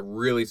part that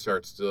really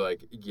starts to,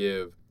 like,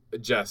 give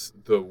Jess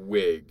the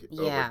wig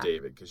over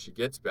David, because she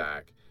gets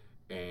back,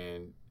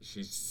 and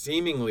she's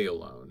seemingly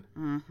alone.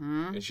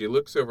 And she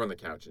looks over on the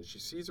couch and she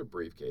sees a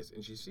briefcase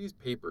and she sees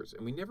papers.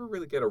 And we never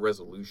really get a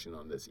resolution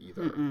on this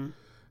either.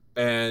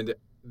 And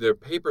the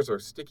papers are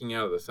sticking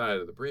out of the side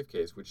of the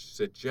briefcase, which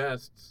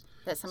suggests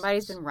that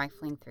somebody's been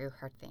rifling through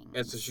her things.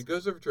 And so she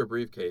goes over to her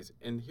briefcase,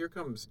 and here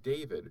comes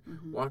David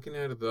walking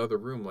out of the other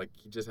room like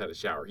he just had a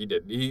shower. He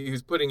did. He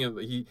was putting in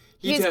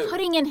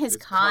putting in his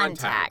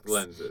contact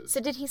lenses.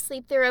 So did he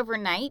sleep there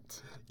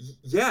overnight?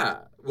 Yeah.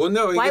 Well,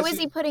 no. Why was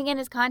he putting in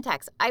his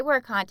contacts? I wear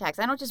contacts.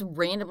 I don't just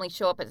randomly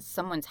show up at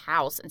someone's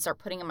house and start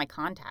putting in my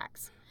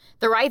contacts.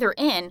 They're either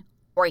in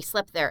or he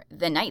slept there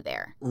the night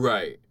there.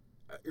 Right.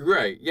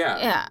 Right,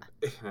 yeah.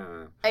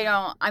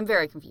 Yeah. I'm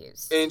very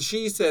confused. And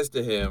she says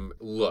to him,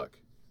 look,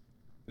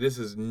 this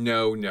is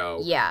no.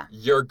 Yeah.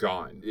 You're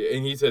gone.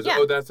 And he says,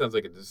 oh, that sounds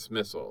like a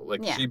dismissal.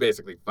 Like, she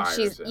basically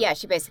fires him. Yeah,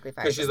 she basically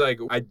fires him. Because she's like,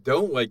 I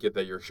don't like it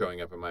that you're showing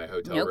up in my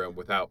hotel room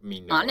without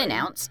me knowing.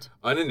 Unannounced.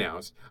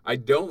 I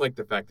don't like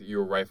the fact that you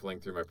were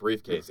rifling through my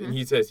briefcase. And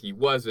he says he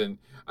wasn't.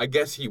 I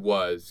guess he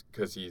was,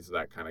 because he's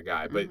that kind of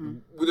guy. But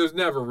there's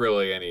never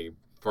really any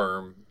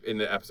firm in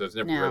the episodes,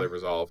 never really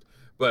resolved.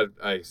 But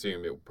I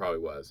assume it probably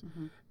was.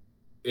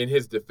 In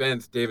his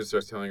defense, David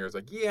starts telling her, it's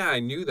like, yeah, I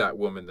knew that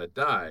woman that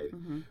died,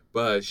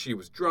 but she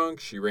was drunk.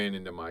 She ran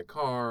into my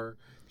car.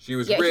 She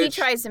was rich. Yeah, he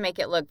tries to make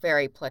it look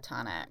very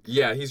platonic.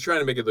 Yeah, he's trying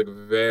to make it look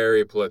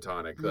very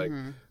platonic. Like,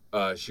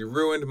 she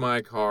ruined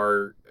my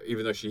car,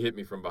 even though she hit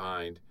me from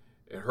behind.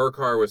 And her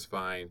car was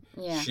fine.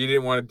 Yeah. She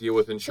didn't want to deal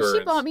with insurance. So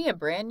she bought me a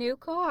brand new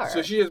car.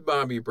 So she just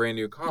bought me a brand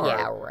new car.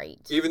 Yeah, right.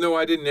 Even though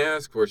I didn't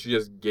ask for it, she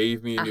just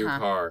gave me a new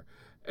car.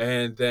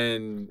 And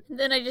then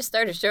I just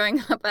started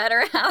showing up at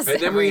her house. And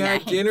then we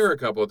had dinner a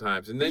couple of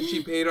times. And then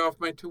she paid off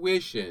my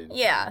tuition.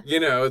 Yeah. You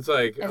know, it's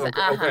like,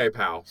 okay,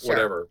 pal,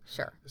 whatever.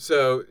 Sure.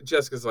 So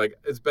Jessica's like,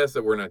 it's best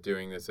that we're not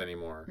doing this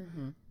anymore.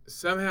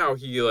 Somehow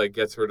he, like,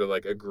 gets her to,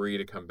 like, agree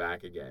to come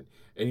back again.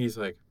 And he's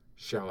like,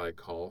 shall I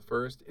call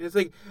first? And it's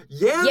like,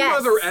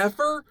 mother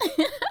effer.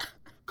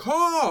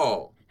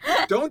 Call.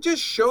 Don't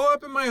just show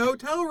up in my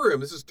hotel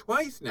room. This is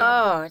twice now.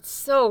 Oh, it's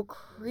so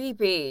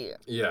creepy.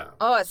 Yeah.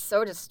 Oh, it's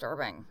so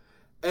disturbing.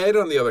 Ed,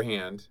 on the other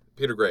hand,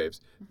 Peter Graves,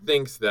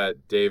 thinks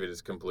that David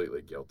is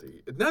completely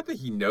guilty. Not that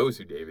he knows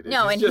who David is.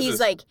 No, he's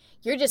like,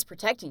 you're just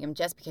protecting him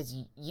just because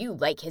you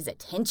like his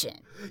attention.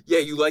 Yeah,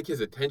 you like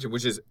his attention,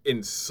 which is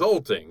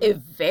insulting.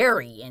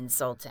 Very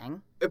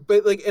insulting.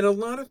 But, like, and a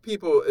lot of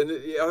people, and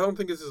I don't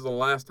think this is the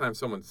last time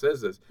someone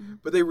says this,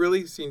 but they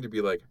really seem to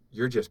be like,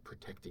 you're just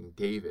protecting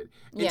David.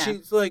 And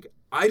she's like,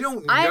 I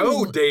don't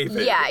know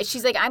David. Yeah,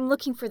 she's like, I'm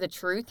looking for the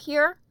truth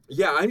here.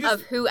 Yeah,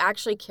 of who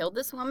actually killed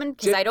this woman,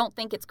 because I don't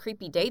think it's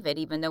creepy David,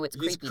 even though it's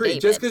creepy David.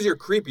 Just because you're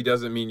creepy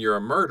doesn't mean you're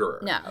a murderer.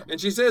 No. And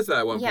she says that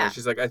at one point.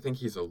 She's like, I think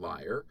he's a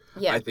liar.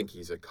 Yeah. I think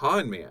he's a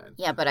con man.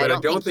 Yeah, but I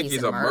don't think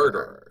he's a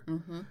murderer.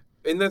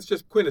 And that's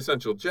just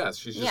quintessential Jess.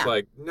 She's just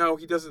like, no,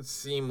 he doesn't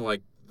seem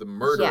like the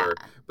murderer,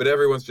 but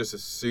everyone's just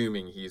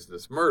assuming he's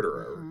this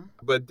murderer.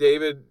 But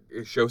David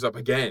shows up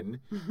again.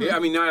 Yeah, I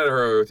mean, not at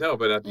her hotel,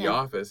 but at the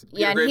office.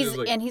 Peter Graves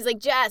and he's like,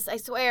 Jess, I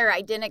swear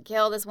I didn't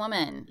kill this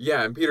woman.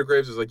 Yeah, and Peter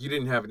Graves is like, you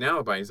didn't have an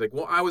alibi. He's like,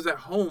 well, I was at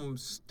home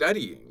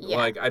studying. Yeah.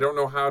 Like, I don't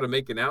know how to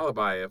make an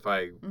alibi if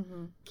I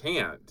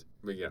can't.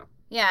 But yeah.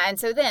 Yeah, and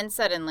so then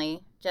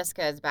suddenly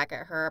Jessica is back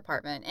at her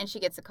apartment and she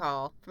gets a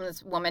call from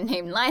this woman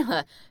named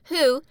Lila,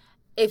 who,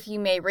 if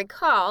you may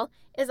recall,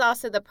 is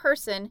also the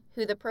person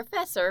who the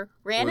professor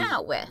ran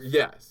out with.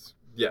 Yes.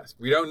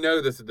 We don't know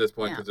this at this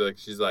point because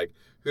she's like,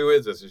 who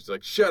is this? And she's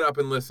like, shut up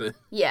and listen.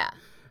 Yeah.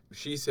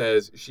 she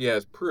says she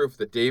has proof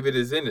that David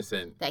is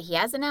innocent. That he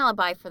has an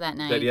alibi for that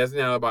night. That he has an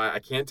alibi. I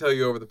can't tell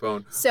you over the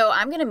phone. So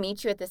I'm going to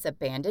meet you at this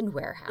abandoned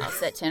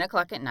warehouse at 10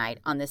 o'clock at night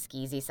on the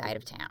skeezy side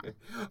of town.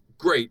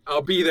 Great.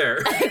 I'll be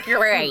there.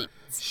 Great.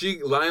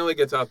 Lila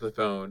gets off the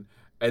phone,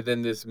 and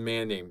then this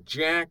man named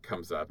Jack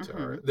comes up to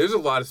her. There's a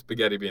lot of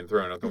spaghetti being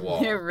thrown at the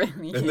wall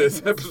in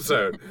this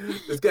episode.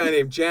 This guy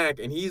named Jack,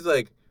 and he's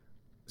like,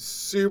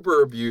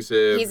 super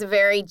abusive. He's a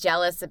very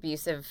jealous,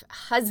 abusive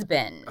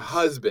husband.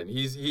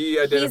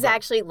 He's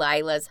actually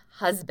Lila's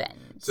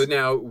husband. So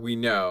now we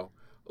know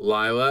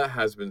Lila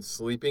has been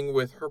sleeping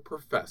with her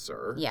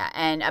professor. Yeah,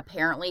 and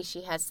apparently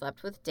she has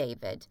slept with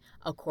David,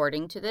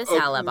 according to this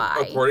alibi.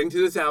 According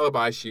to this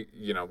alibi, she,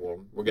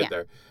 we'll get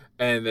there.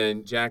 And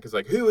then Jack is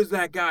like, "Who is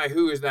that guy?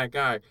 Who is that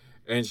guy?"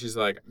 And she's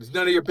like, "It's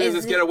none of your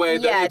business. Get away.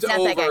 Yeah, it's not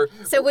over." That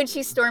guy. So when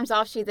she storms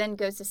off, she then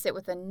goes to sit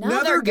with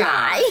another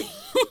guy.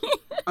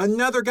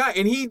 Another guy.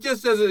 And he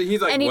just doesn't, he's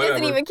like, and he whatever.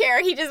 doesn't even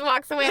care. He just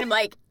walks away and I'm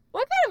like,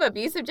 what kind of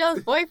abusive,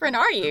 jealous boyfriend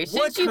are you?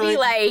 Shouldn't you be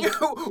like...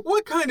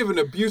 What kind of an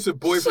abusive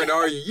boyfriend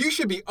are you? You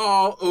should be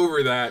all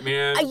over that,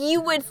 man.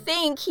 You would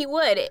think he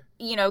would,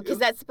 because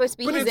that's supposed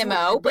to be his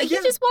MO, but he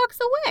just walks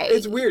away.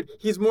 It's weird.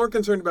 He's more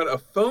concerned about a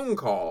phone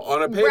call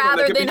on a payphone rather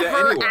that could than be to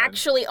her anyone.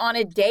 Actually on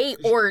a date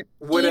or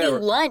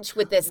eating lunch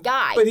with this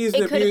guy. But it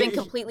could have been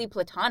completely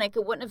platonic.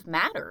 It wouldn't have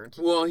mattered.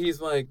 Well,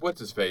 he's like, what's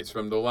his face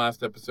from the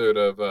last episode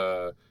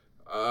of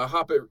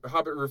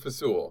Hobbit Rufus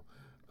Sewell.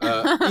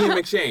 Ian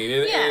McShane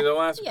in the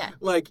last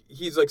like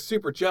he's like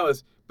super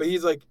jealous, but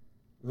he's like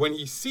when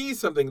he sees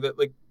something that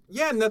like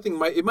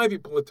it might be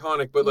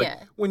platonic, but like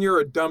when you're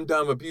a dumb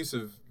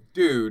abusive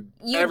dude,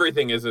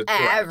 everything is a threat.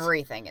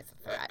 Everything is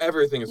a threat.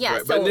 Everything is a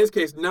threat. But in this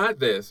case, not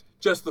this,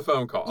 just the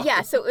phone call.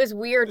 Yeah, so it was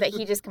weird that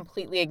he just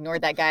completely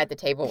ignored that guy at the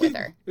table with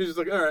her. He's just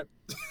like, all right.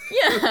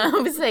 Yeah,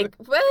 I was like,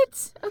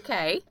 what?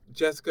 Okay.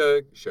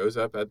 Jessica shows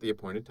up at the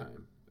appointed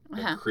time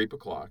at creep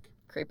o'clock.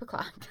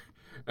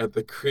 At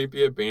the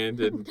creepy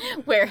abandoned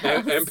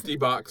warehouse, empty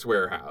box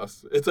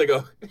warehouse. It's like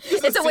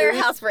it's a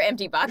warehouse for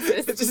empty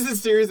boxes. It's just a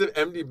series of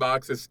empty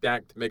boxes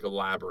stacked to make a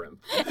labyrinth.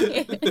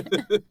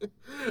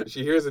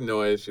 She hears a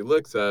noise. She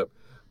looks up.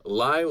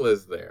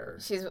 Lila's there.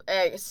 She's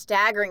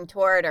staggering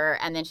toward her,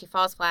 and then she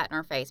falls flat in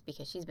her face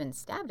because she's been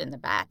stabbed in the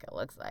back, it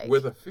looks like.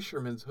 With a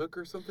fisherman's hook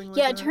or something like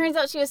that? Yeah, it turns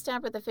out she was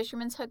stabbed with a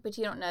fisherman's hook, but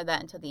you don't know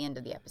that until the end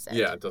of the episode.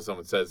 Yeah, until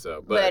someone says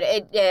so. But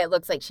it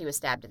looks like she was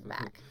stabbed in the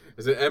back.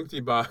 It's an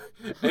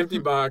empty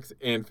box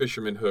and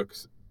fisherman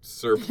hooks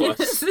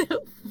surplus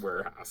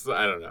warehouse.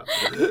 I don't know.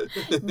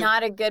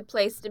 Not a good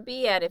place to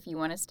be at if you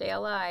want to stay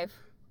alive.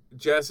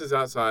 Jess is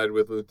outside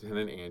with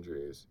Lieutenant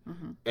Andrews,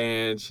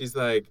 and she's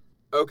like,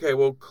 okay,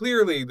 well,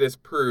 clearly this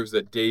proves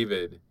that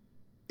David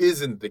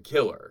isn't the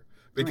killer.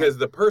 Because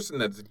the person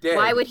that's dead...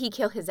 Why would he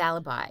kill his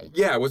alibi?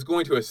 Yeah, was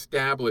going to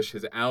establish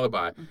his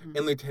alibi.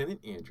 And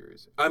Lieutenant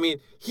Andrews, I mean,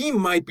 he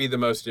might be the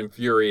most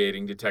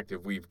infuriating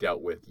detective we've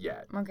dealt with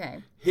yet.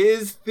 Okay.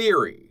 His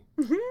theory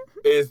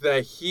is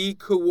that he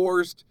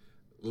coerced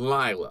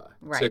Lila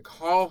to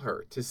call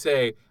her to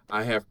say,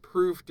 I have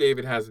proof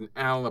David has an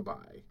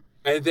alibi.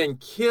 And then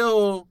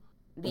kill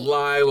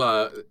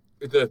Lila...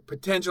 the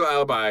potential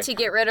alibi to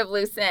get rid of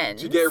loose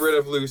ends.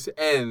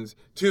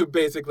 To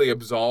basically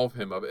absolve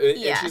him of it.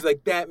 And she's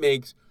like, that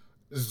makes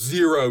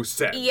zero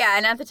sense. Yeah,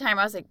 and at the time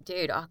I was like,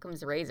 dude,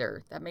 Occam's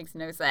razor. That makes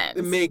no sense.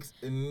 It makes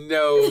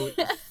no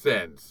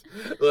sense.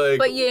 Like,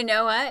 but you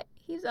know what?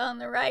 He's on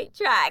the right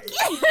track.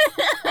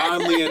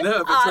 Oddly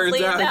enough, it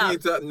turns out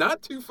he's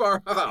not too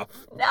far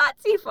off. Not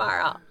too far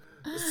off.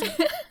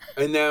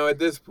 And now at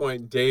this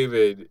point,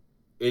 David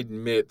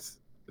admits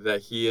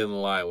that he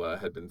and Lila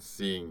had been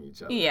seeing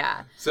each other.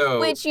 Yeah. So,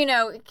 which,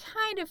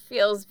 kind of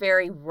feels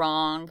very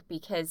wrong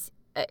because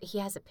he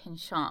has a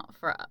penchant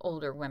for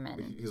older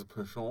women. He's a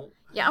penchant?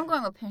 Yeah, I'm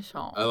going with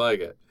penchant. I like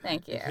it.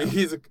 Thank you.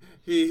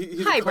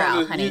 He's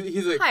highbrow, honey.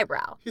 He's a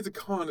highbrow. He's a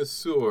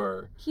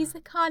connoisseur. He's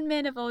a con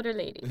man of older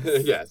ladies.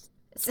 Yes.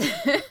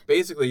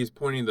 Basically, he's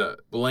pointing the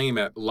blame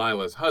at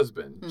Lila's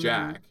husband,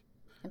 Jack.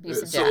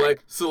 Abusive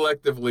Jack.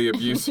 Selectively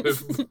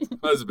abusive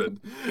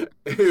husband,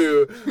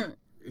 who...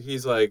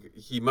 He's like,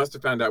 he must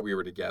have found out we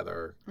were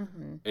together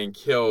and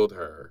killed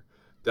her.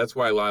 That's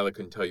why Lila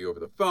couldn't tell you over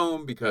the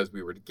phone because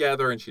we were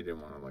together and she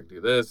didn't want to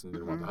do this and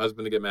didn't want the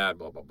husband to get mad,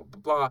 blah, blah, blah,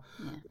 blah, blah.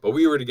 Yeah. But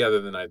we were together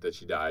the night that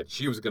she died.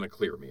 She was going to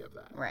clear me of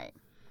that. Right.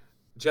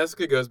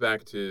 Jessica goes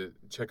back to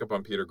check up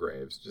on Peter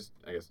Graves. Just,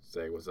 I guess,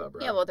 say what's up,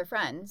 bro. Yeah, well, they're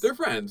friends. They're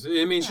friends.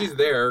 I mean, she's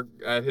there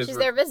at his... She's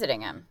there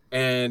visiting him.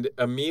 And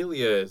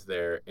Amelia is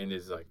there and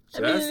is like,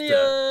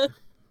 Amelia!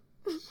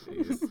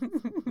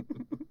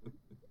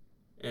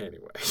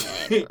 Anyway.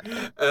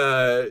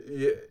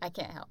 I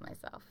can't help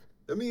myself.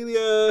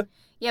 Amelia.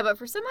 Yeah, but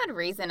for some odd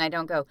reason, I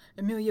don't go,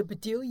 Amelia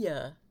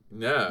Bedelia.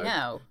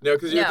 No,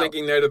 because you're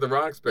thinking Night of the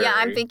Roxbury. Yeah,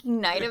 I'm thinking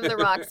Night of the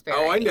Roxbury.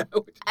 Oh, I know.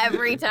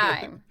 Every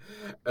time.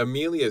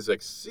 Amelia's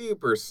like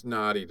super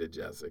snotty to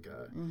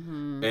Jessica.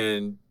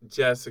 And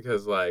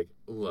Jessica's like,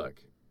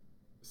 look,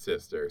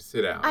 sister,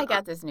 sit down. I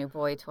got this new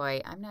boy toy.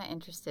 I'm not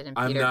interested in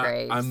Peter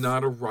Graves. I'm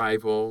not a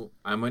rival.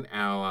 I'm an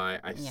ally.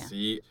 I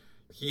see...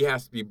 he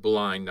has to be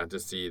blind not to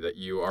see that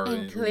you are.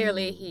 And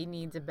clearly, he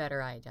needs a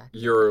better eye doctor.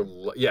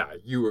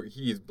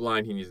 He's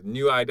blind. He needs a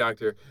new eye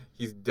doctor.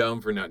 He's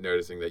dumb for not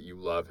noticing that you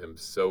love him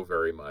so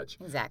very much.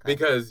 Exactly.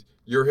 Because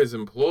you're his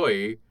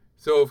employee.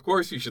 So, of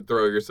course, you should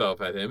throw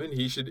yourself at him, and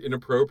he should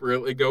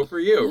inappropriately go for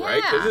you,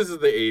 right? Because this is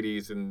the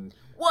 80s, and...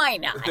 Why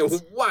not?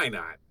 Why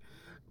not?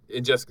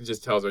 And Jessica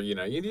just tells her,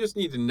 you just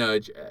need to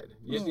nudge Ed.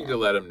 You just need to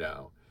let him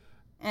know.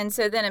 And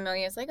so then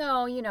Amelia's like,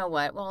 oh, you know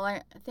what?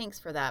 Well, thanks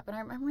for that, but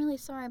I'm really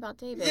sorry about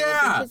David.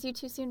 Yeah. Because you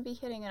two seem to be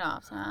hitting it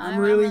off. So I'm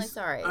really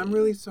sorry. I'm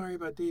really sorry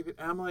about David.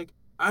 I'm like,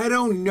 I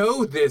don't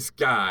know this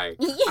guy.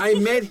 I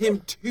met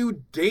him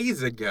 2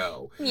 days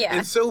ago. Yeah.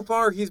 And so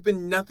far, he's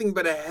been nothing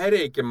but a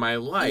headache in my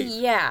life.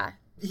 Yeah.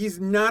 He's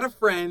not a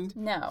friend.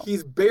 No.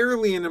 He's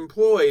barely an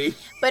employee.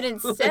 But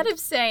instead of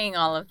saying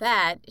all of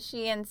that,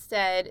 she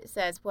instead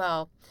says,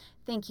 well,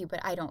 thank you,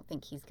 but I don't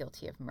think he's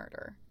guilty of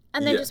murder.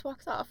 And then just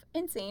walks off.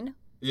 End scene.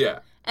 Yeah.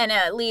 And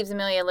leaves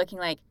Amelia looking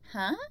like,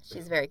 huh?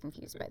 She's very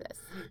confused by this.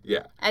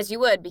 Yeah. As you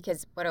would,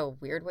 because what a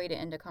weird way to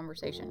end a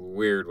conversation.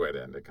 Weird way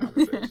to end a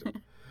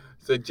conversation.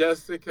 So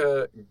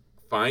Jessica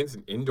finds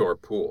an indoor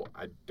pool.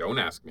 Don't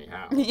ask me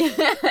how.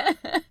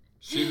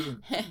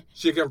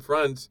 She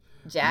confronts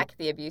Jack,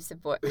 the abusive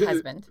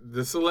husband.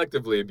 The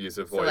selectively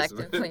abusive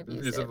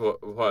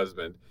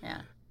husband.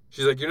 Yeah.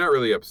 She's like, you're not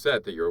really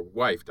upset that your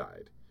wife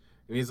died.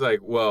 And he's like,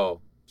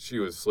 well, she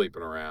was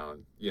sleeping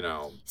around,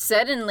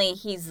 Suddenly,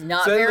 he's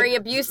not very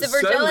abusive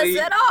or jealous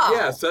at all.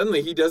 Yeah,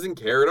 suddenly he doesn't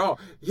care at all.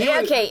 I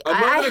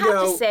have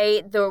to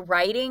say, the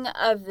writing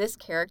of this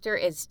character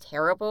is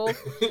terrible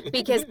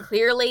because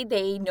clearly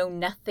they know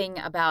nothing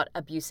about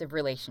abusive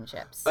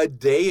relationships. A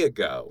day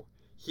ago,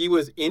 he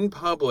was in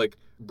public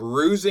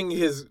bruising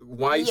his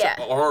wife's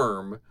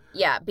arm.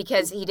 Yeah,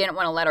 because he didn't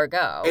want to let her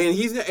go.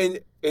 And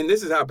and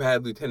this is how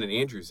bad Lieutenant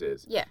Andrews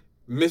is. Yeah.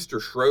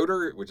 Mr.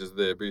 Schroeder, which is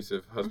the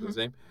abusive husband's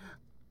name,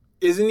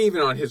 isn't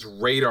even on his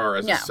radar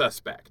as a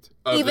suspect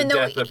of the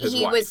death of his wife. Even though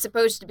he was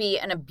supposed to be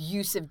an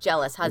abusive,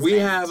 jealous husband. We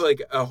have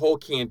like a whole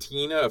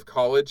cantina of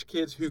college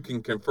kids who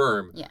can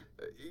confirm. Yeah.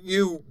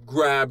 You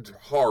grabbed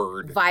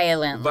hard.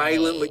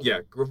 Violently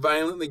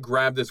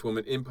grabbed this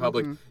woman in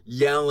public,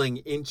 yelling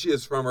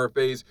inches from her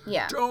face.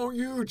 Yeah. Don't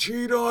you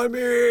cheat on me.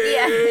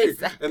 Yeah,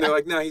 exactly. And they're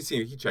like, nah, he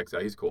checks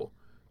out. He's cool.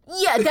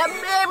 Yeah,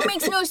 that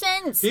makes no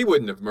sense. He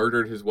wouldn't have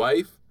murdered his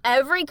wife.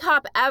 Every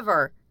cop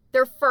ever,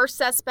 their first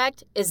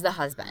suspect is the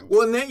husband.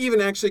 Well, and that even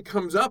actually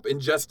comes up in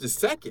just a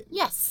second.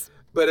 Yes.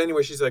 But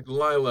anyway, she's like,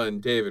 Lila and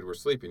David were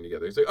sleeping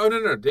together. He's like, oh,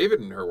 no, David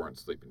and her weren't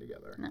sleeping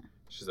together. No.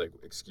 She's like,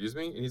 excuse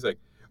me? And he's like,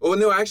 oh,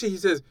 no, actually, he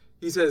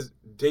says,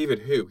 David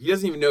who? He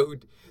doesn't even know who,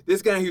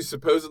 this guy who's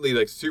supposedly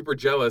like super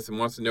jealous and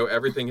wants to know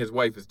everything his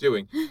wife is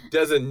doing,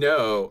 doesn't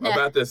know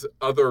about this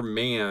other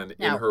man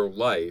in her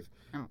life.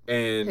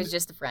 And who's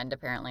just a friend,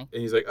 apparently.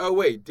 And he's like, oh,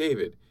 wait,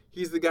 David.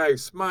 He's the guy who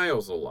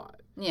smiles a lot.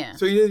 Yeah.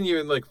 So he doesn't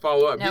even like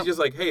follow up. Nope. He's just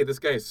like, hey, this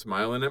guy's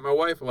smiling at my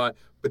wife a lot,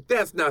 but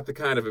that's not the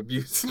kind of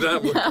abuse that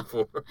I'm looking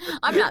for.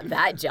 I'm not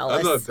that jealous.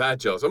 I'm not that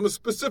jealous. I'm a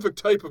specific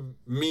type of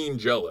mean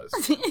jealous,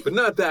 but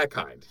not that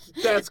kind.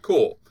 That's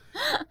cool.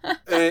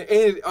 And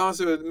it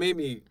also made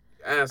me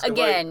ask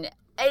again.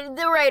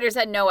 The writers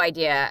had no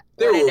idea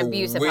what an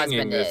abusive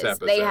husband is.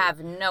 Episode. They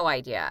have no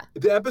idea.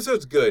 The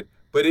episode's good,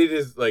 but it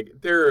is like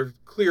there are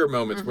clear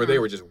moments where they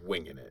were just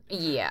winging it.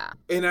 Yeah.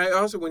 And I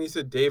also, when he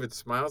said David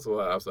smiles a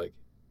lot, I was like,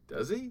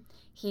 does he?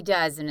 He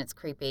does, and it's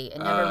creepy. It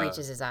never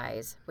reaches his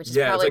eyes, which is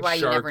probably like why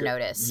you never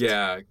noticed.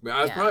 Yeah.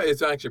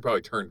 It's actually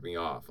probably turned me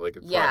off. Like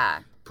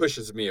it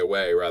pushes me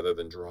away rather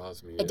than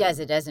draws me in. It does.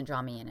 It doesn't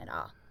draw me in at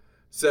all.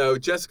 So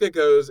Jessica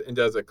goes and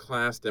does a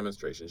class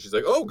demonstration. She's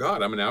like, oh,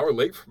 God, I'm an hour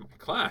late for my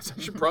class. I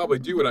should probably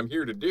do what I'm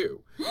here to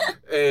do.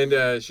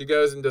 And she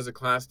goes and does a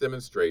class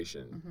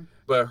demonstration.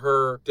 But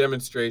her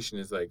demonstration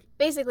is like...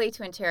 basically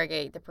to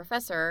interrogate the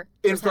professor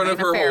in front of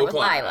her whole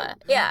class. Lila.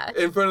 Yeah.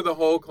 In front of the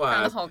whole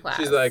class.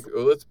 She's like,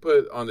 well, let's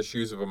put on the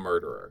shoes of a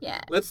murderer.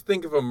 Yeah. Let's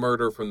think of a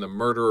murder from the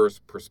murderer's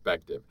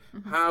perspective.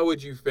 How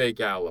would you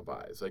fake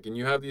alibis? Like, and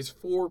you have these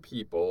 4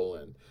 people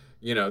and...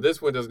 this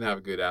one doesn't have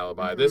a good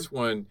alibi. This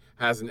one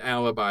has an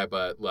alibi,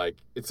 but, like,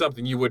 it's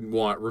something you wouldn't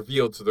want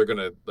revealed, so they're going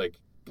to, like,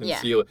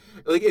 conceal it.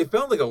 Like, it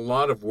felt like a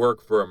lot of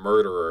work for a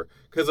murderer.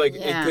 Because, like,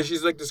 because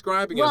she's, like,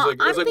 describing it as,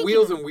 like, it was, like,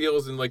 wheels and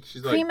wheels, and, like,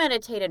 she's, like...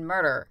 premeditated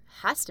murder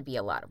has to be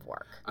a lot of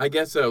work. I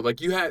guess so. Like,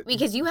 you had...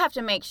 because you have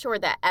to make sure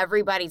that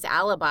everybody's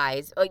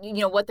alibis,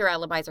 what their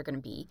alibis are going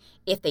to be,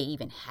 if they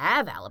even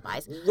have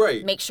alibis.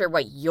 Right. Make sure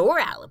what your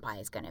alibi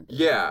is going to be.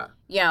 Yeah.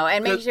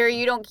 And make sure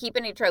you don't keep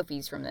any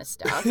trophies from this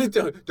stuff.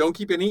 don't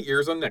keep any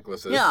ears on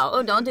necklaces.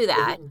 No, don't do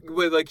that.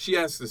 But, like, she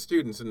asks the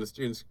students, and the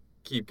students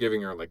keep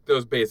giving her, like,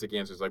 those basic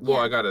answers, like, well,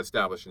 I got to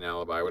establish an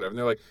alibi or whatever. And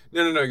they're like,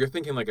 no, you're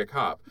thinking like a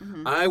cop.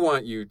 I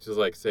want you to,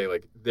 like, say,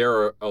 like, there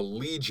are a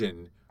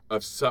legion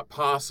of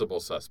possible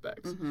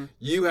suspects.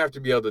 You have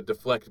to be able to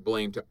deflect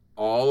blame to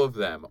all of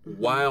them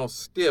while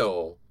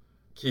still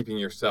keeping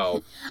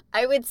yourself...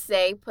 I would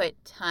say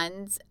put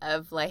tons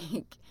of,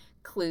 like,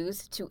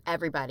 clues to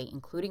everybody,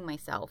 including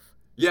myself.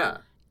 Yeah.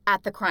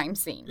 At the crime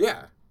scene.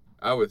 Yeah.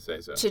 I would say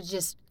so. To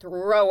just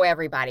throw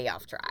everybody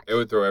off track. It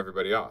would throw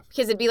everybody off.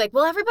 Because it'd be like,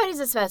 well, everybody's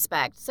a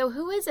suspect. So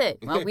who is it?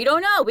 Well, we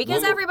don't know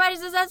because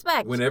everybody's a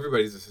suspect. When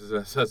everybody's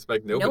a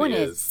suspect, nobody no one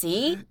is.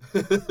 See?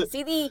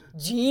 See the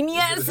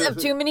genius of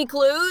too many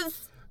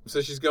clues?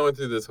 So she's going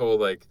through this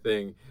whole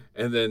thing,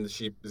 and then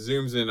she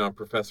zooms in on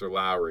Professor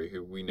Lowry,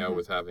 who we know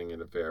was having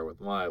an affair with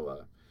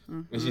Lila.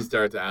 Mm-hmm. And she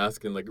starts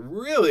asking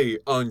really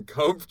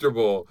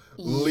uncomfortable,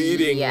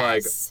 leading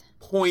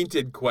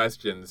pointed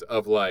questions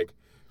of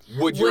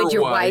would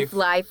your wife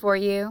lie for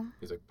you?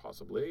 He's like,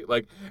 possibly.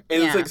 And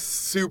it's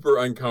super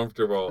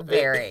uncomfortable.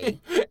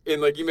 Very.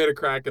 And you made a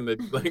crack in the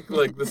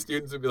the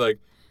students would be like,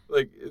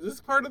 is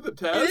this part of the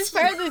test? Is this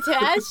part of the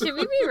test? Should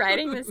we be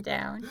writing this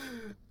down?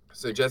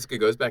 So Jessica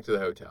goes back to the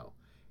hotel,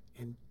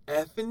 and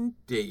effing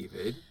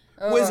David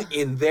was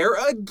in there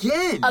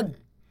again.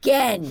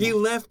 Again. He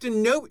left a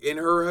note in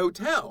her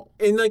hotel.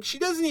 And, she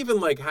doesn't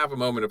even, have a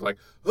moment of,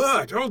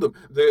 I told him.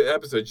 The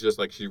episode's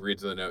just, she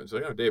reads the note. It's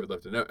like, oh, David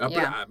left a note.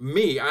 Yeah.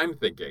 But I'm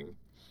thinking,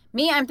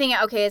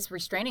 okay, it's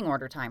restraining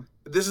order time.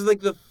 This is,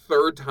 the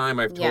third time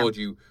I've told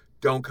you,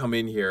 don't come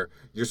in here.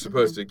 You're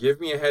supposed to give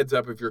me a heads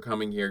up if you're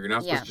coming here. You're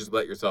not supposed to just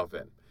let yourself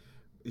in.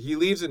 He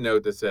leaves a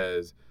note that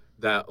says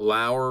that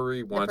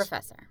Lowry wants...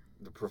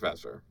 The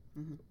professor.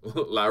 Mm-hmm.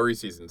 Lowry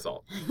seasoned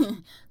salt.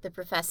 The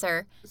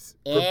professor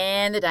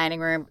in the dining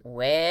room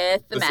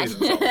with the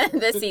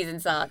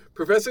seasoned salt.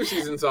 Professor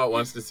Seasoned Salt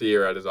wants to see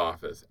her at his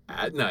office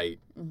at night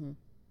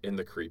in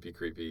the creepy,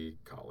 creepy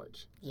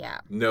college. Yeah.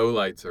 No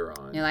lights are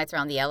on. No lights are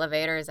on. The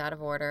elevator is out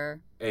of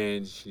order.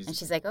 And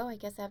she's like, oh, I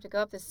guess I have to go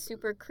up this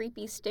super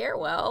creepy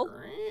stairwell.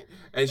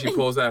 And she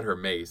pulls out her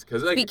mace.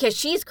 Because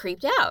she's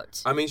creeped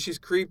out. I mean, she's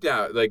creeped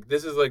out.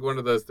 This is one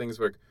of those things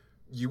where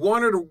you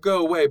want her to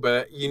go away,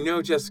 but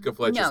Jessica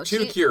Fletcher's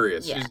too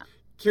curious. Yeah.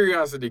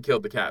 Curiosity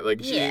killed the cat.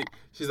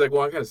 She's like,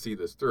 well, I got to see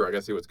this through. I got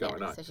to see what's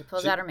going on. So she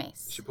pulls out her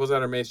mace. She pulls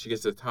out her mace. She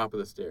gets to the top of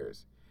the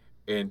stairs.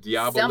 And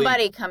Diablo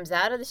somebody comes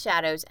out of the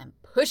shadows and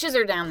pushes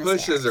her down the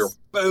stairs. Pushes her,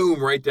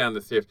 boom, right down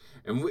the stairs.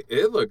 And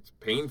it looked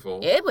painful.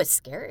 It was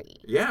scary.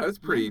 Yeah, it was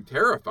pretty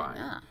terrifying.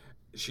 Yeah.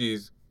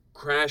 She's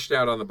crashed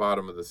out on the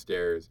bottom of the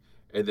stairs.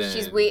 And then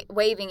she's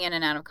waving in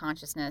and out of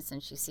consciousness,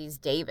 and she sees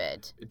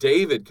David.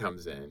 David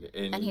comes in.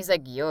 And he's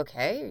like, you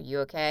okay? Are you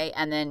okay?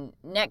 And then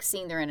next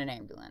scene, they're in an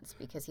ambulance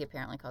because he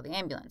apparently called the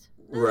ambulance.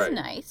 That's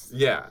nice.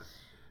 Yeah.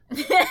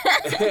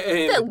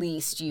 The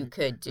least you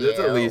could do. That's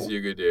the least you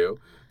could do.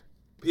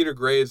 Peter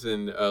Graves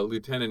and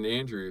Lieutenant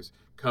Andrews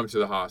come to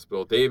the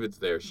hospital. David's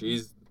there.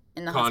 She's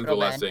in the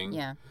convalescing.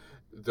 Yeah.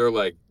 They're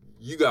like,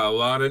 you got a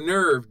lot of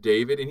nerve,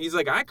 David. And he's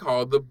like, I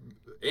called the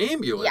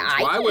ambulance.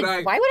 Yeah, why would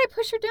I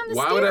push her down the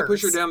stairs? Why would I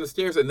push her down the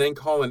stairs and then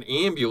call an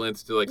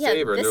ambulance to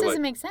save her? This doesn't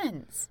make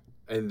sense.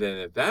 And then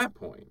at that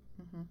point,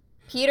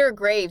 Peter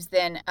Graves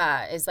then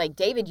is like,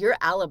 David, your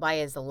alibi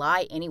is a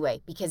lie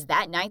anyway, because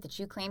that night that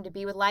you claimed to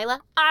be with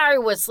Lila, I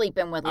was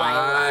sleeping with Lila.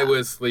 I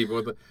was sleeping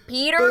with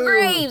Peter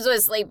Graves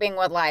was sleeping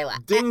with Lila.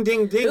 Ding,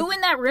 ding, ding. Who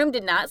in that room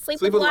did not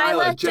sleep with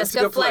Lila?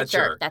 Jessica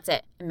Fletcher. That's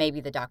it. Maybe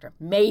the doctor.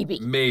 Maybe.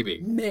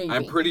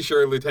 I'm pretty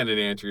sure Lieutenant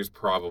Andrews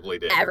probably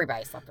did.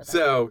 Everybody slept with her.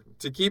 So,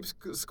 to keep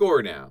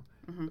score now,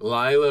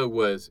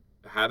 Lila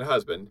had a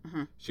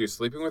husband. She was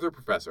sleeping with her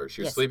professor.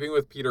 She was sleeping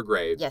with Peter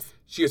Graves. Yes.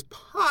 She was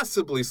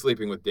possibly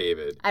sleeping with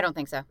David. I don't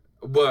think so.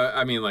 But,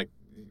 I mean,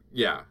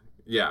 yeah.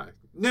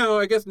 No,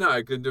 I guess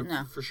not.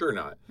 No. For sure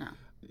not. No.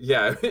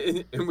 Yeah,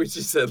 and when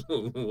she said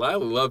Lila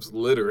loves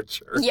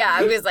literature. Yeah,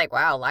 I was like,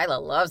 wow, Lila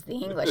loves the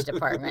English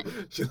department.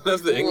 She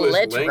loves the English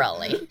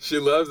literally. She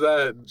loves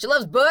that. She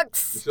loves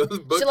books.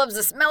 She loves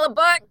the smell of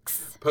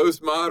books.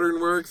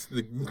 Postmodern works.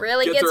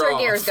 Really gets her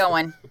gears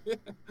going.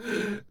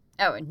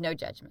 Oh, no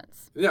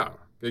judgments. No,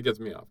 it gets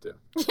me off too.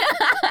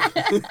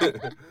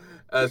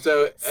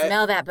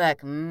 Smell that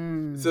book.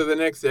 So the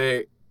next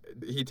day,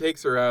 he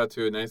takes her out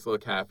to a nice little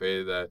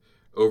cafe that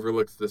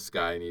overlooks the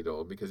Sky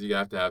Needle because you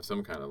have to have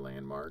some kind of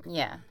landmark.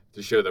 Yeah.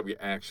 To show that we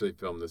actually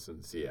filmed this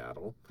in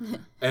Seattle.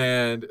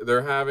 And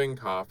they're having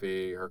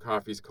coffee. Her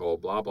coffee's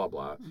cold, blah, blah,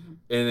 blah.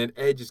 And then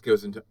Ed just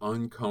goes into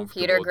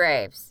uncomfortable... Peter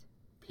Graves.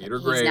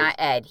 Graves. He's not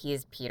Ed.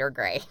 He's Peter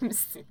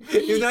Graves.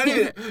 He's not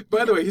even...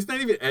 By the way, he's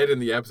not even Ed in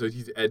the episode.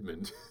 He's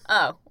Edmund.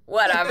 Oh,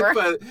 whatever.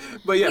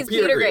 but yeah, he's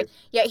Peter Graves.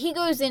 Yeah, he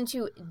goes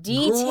into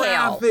detail.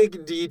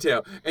 Graphic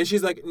detail. And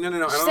she's like,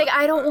 no. She's like,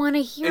 I don't want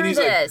to hear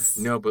this.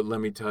 Like, no, but let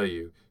me tell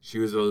you. She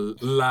was a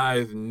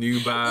lithe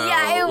nubile.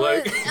 Yeah, it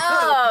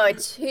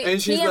was... and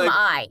she's TMI.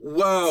 Like,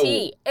 whoa.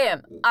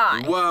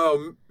 TMI.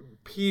 Whoa.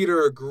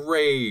 Peter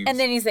Graves. And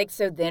then he's like,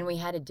 so then we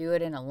had to do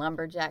it in a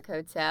lumberjack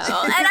hotel.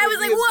 And I was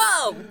like,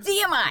 whoa,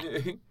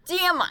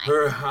 TMI.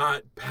 Her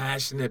hot,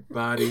 passionate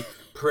body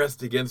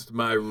pressed against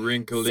my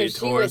wrinkly torso.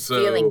 So she was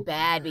feeling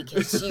bad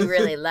because she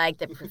really liked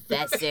the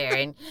professor.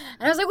 And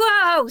I was like,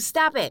 whoa,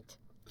 stop it.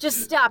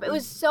 Just stop. It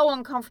was so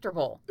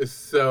uncomfortable. It's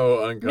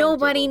so uncomfortable.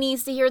 Nobody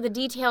needs to hear the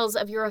details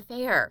of your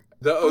affair.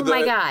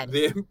 My God.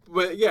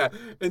 But yeah,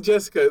 and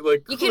Jessica,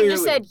 you could have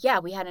just said, yeah,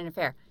 we had an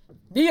affair.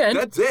 The end.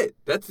 That's it.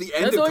 That's the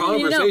end of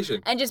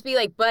conversation. And just be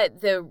like,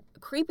 but the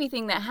creepy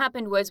thing that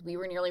happened was we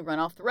were nearly run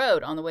off the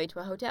road on the way to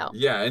a hotel.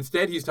 Yeah,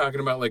 instead he's talking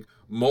about, like,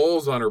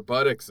 moles on her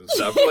buttocks and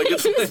stuff. Like,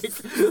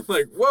 it's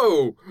like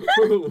whoa.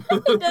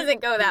 It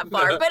doesn't go that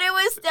far, but it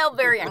was still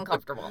very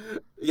uncomfortable.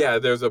 Yeah,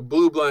 there's a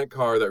blue-black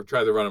car that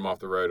tried to run him off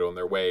the road on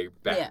their way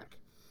back. Yeah.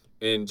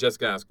 And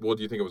Jessica asked, well,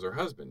 do you think it was her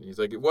husband? He's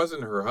like, it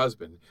wasn't her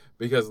husband,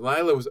 because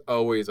Lila was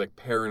always, like,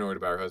 paranoid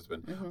about her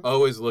husband,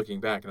 always looking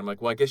back. And I'm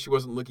like, well, I guess she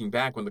wasn't looking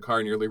back when the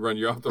car nearly run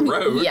you off the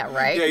road. Yeah,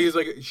 right? Yeah, he's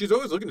like, she's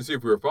always looking to see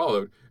if we were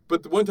followed.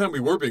 But the one time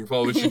we were being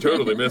followed, she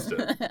totally missed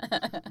it.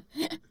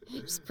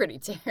 She's pretty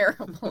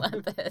terrible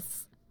at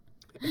this.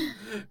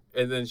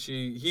 And then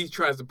he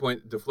tries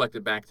to deflect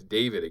it back to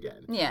David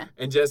again. Yeah.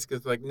 And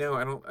Jessica's like, no,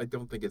 I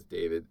don't think it's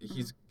David.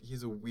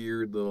 He's a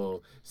weird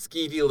little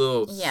skeevy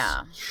little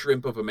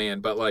shrimp of a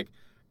man, but like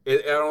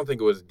I don't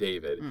think it was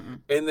David. Mm-mm.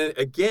 And then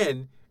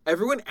again,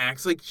 everyone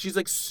acts like she's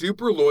like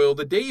super loyal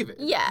to David.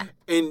 Yeah.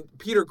 And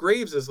Peter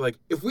Graves is like,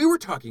 if we were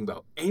talking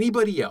about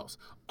anybody else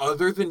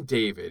other than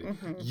David,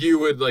 you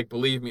would like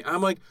believe me.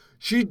 I'm like,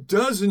 she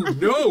doesn't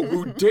know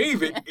who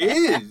David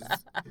is.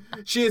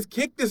 She has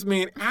kicked this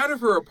man out of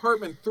her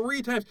apartment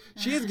 3 times.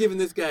 She has given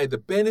this guy the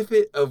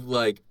benefit of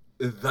like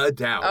the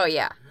doubt. Oh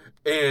yeah.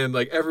 And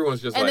like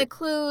everyone's just and the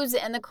clues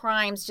and the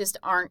crimes just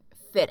aren't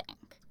fitting.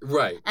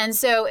 Right. And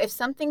so if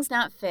something's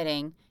not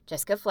fitting,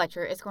 Jessica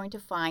Fletcher is going to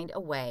find a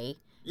way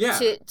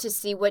to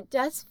see what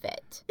does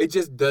fit. It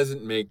just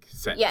doesn't make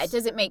sense. Yeah, it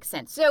doesn't make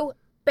sense. So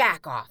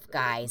back off,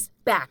 guys.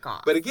 Back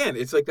off. But again,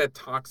 it's like that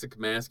toxic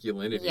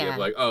masculinity of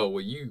like, oh,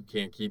 well, you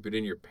can't keep it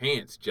in your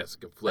pants,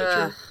 Jessica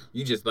Fletcher. Ugh.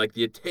 You just like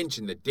the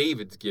attention that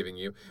David's giving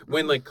you.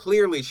 When like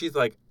clearly she's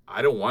like,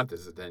 I don't want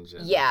this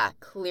attention. Yeah,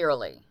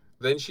 clearly.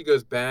 Then she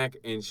goes back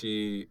and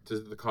to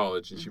the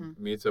college and she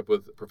meets up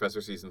with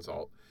Professor Season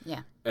Salt.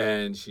 Yeah.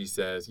 And she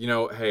says,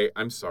 hey,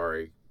 I'm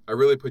sorry. I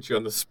really put you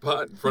on the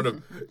spot in front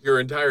of your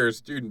entire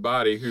student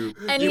body who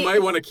you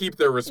might want to keep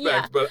their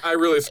respect, but I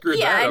really screwed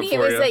that up for you. Yeah,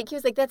 and he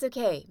was like, that's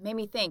okay. Made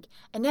me think.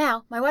 And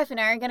now my wife and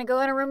I are going to go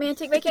on a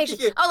romantic vacation.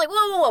 I was like,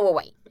 whoa,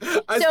 wait.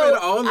 I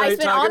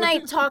spent all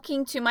night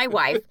talking to my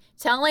wife,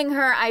 telling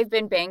her I've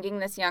been banging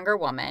this younger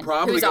woman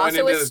who's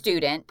also a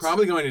student.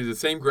 Probably going into the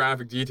same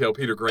graphic detail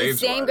Peter Graves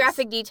Same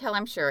graphic detail,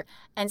 I'm sure.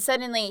 And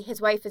suddenly his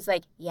wife is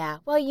like, yeah,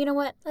 well, you know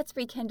what? Let's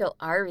rekindle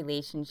our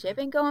relationship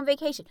and go on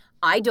vacation.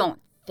 I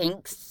don't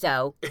think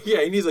so. Yeah,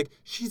 and he's like,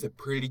 she's a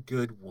pretty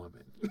good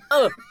woman.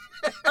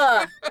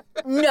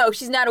 No,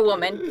 she's not a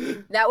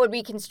woman. That would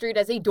be construed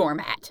as a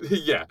doormat.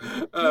 Yeah.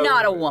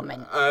 Not a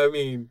woman. I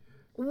mean...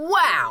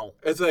 Wow.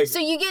 It's like... So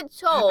you get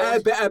told...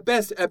 At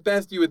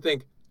best, you would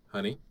think,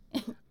 honey,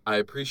 I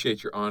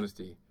appreciate your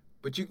honesty,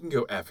 but you can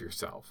go F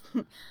yourself.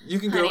 You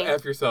can go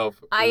F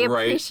yourself I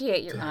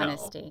appreciate your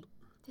honesty.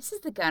 This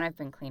is the gun I've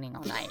been cleaning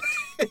all night.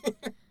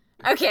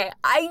 Okay,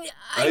 I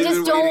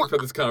just don't... waiting for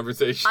this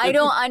conversation. I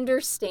don't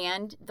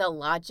understand the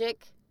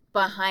logic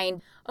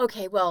behind,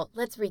 okay, well,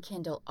 let's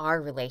rekindle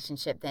our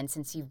relationship then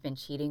since you've been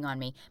cheating on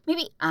me.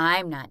 Maybe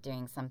I'm not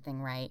doing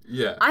something right.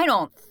 Yeah. I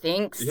don't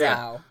think so.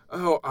 Yeah.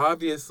 Oh,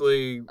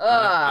 obviously,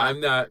 I'm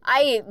not...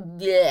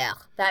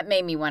 That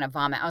made me want to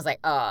vomit. I was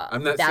like,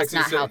 that's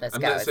not how this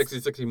goes. I'm not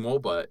sexy mole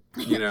butt,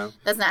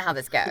 That's not how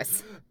this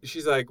goes.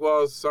 She's like,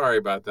 well, sorry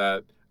about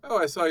that. Oh,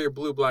 I saw your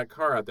blue-black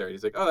car out there.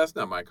 He's like, oh, that's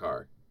not my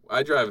car.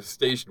 I drive a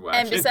station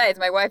wagon. And besides,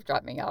 my wife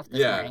dropped me off this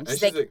morning.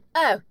 She's like,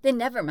 oh, then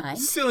never mind.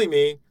 Silly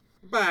me.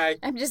 Bye.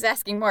 I'm just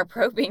asking more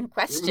probing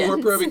questions. More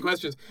probing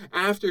questions.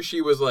 After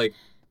she was like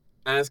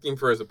asking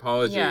for his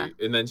apology,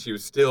 and then she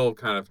was still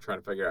kind of trying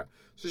to figure out.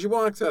 So she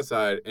walks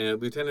outside,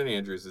 and Lieutenant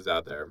Andrews is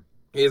out there.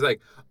 He's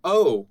like,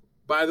 oh,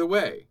 by the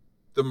way,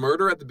 the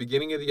murder at the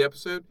beginning of the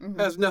episode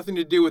has nothing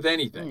to do with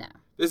anything. No.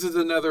 This is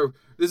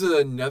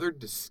another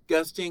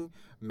disgusting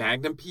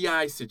Magnum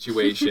PI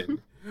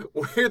situation.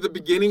 Where the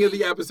beginning of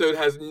the episode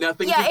has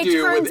nothing to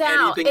do with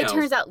anything else. It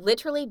turns out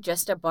literally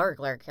just a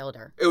burglar killed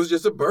her. It was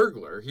just a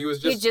burglar.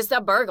 He's just a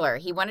burglar.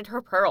 He wanted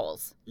her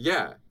pearls.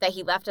 Yeah. That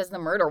he left as the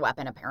murder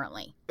weapon,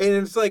 apparently. And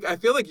it's like, I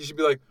feel like you should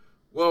be like,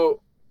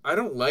 well, I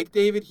don't like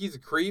David. He's a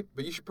creep,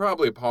 but you should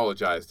probably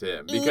apologize to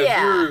him. Because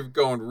you're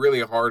going really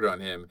hard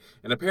on him.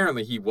 And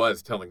apparently he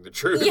was telling the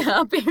truth.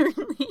 Yeah,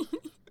 apparently.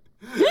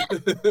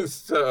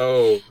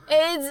 So.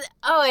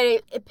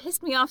 It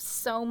pissed me off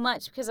so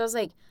much because I was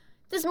like,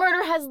 this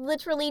murder has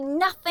literally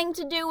nothing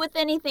to do with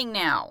anything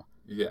now.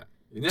 Yeah.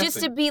 Nothing.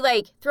 Just to be,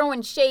 like,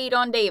 throwing shade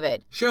on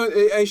David.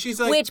 She's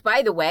like... Which,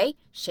 by the way,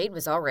 shade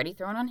was already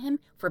thrown on him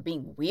for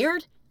being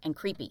weird and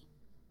creepy.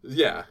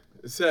 Yeah.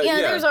 So,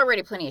 there's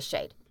already plenty of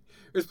shade.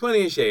 There's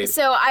plenty of shade.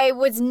 So I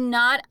was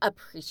not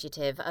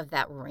appreciative of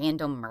that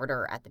random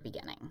murder at the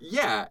beginning.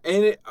 Yeah.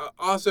 And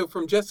also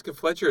from Jessica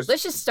Fletcher's...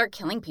 Let's just start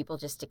killing people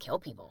just to kill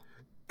people.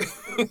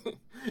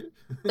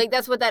 Like,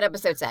 that's what that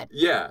episode said.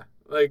 Yeah.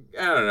 Like,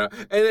 I don't know.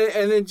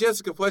 And then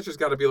Jessica Fletcher's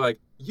got to be like,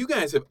 you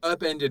guys have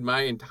upended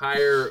my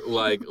entire,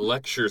 like,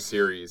 lecture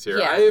series here.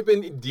 Yeah. I have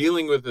been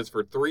dealing with this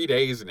for 3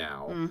 days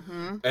now.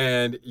 Mm-hmm.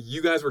 And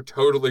you guys were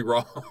totally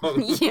wrong.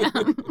 Yeah.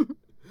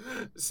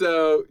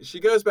 So she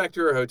goes back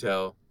to her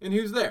hotel, and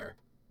who's there?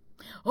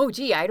 Oh,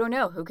 gee, I don't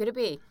know. Who could it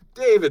be?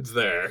 David's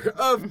there.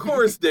 Of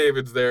course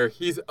David's there.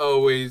 He's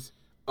always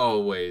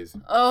there.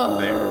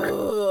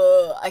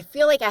 I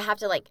feel like I have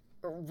to, like,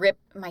 rip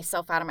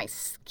myself out of my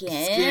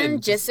skin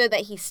just so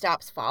that he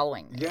stops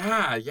following me.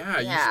 Yeah. You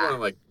just want to,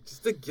 like,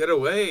 just to get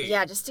away.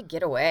 Yeah, just to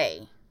get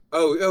away.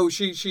 Oh,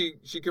 she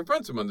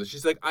confronts him on this.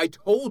 She's like, I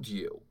told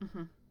you.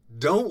 Mm-hmm.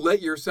 Don't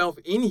let yourself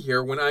in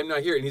here when I'm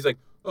not here. And he's like,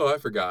 oh, I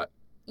forgot.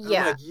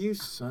 Yeah. I'm like, you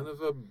son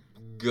of a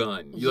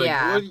gun. You're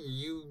like, what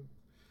you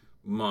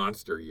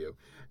monster, you.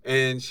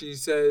 And she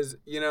says,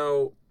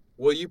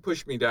 well, you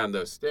pushed me down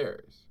those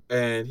stairs.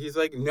 And he's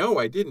like, no,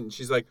 I didn't.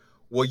 She's like,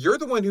 well, you're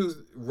the one who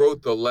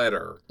wrote the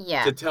letter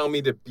to tell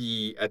me to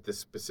be at this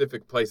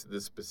specific place at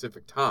this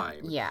specific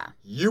time. Yeah.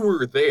 You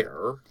were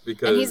there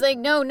because... And he's like,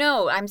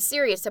 no, I'm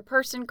serious. A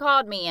person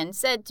called me and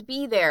said to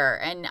be there,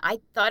 and I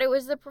thought it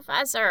was the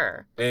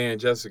professor. And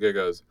Jessica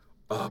goes,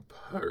 a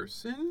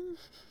person?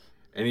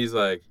 And he's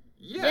like,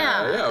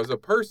 yeah, it was a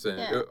person.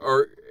 Yeah.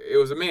 Or it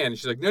was a man. And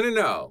she's like,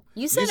 no.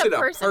 You said a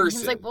person. He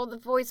was like, well, the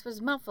voice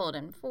was muffled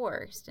and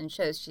forced. And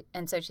so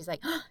she's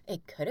like,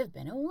 it could have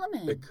been a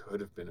woman. It could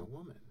have been a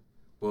woman.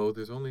 Well,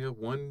 there's only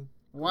one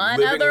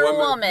other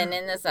woman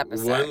in this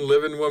episode. One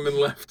living woman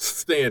left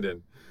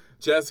standing.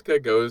 Jessica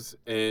goes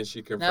and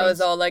she confronts... That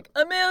was all like,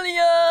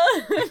 Amelia!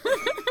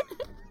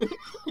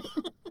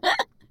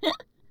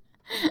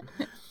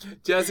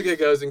 Jessica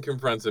goes and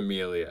confronts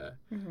Amelia.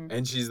 Mm-hmm.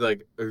 And she's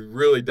like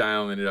really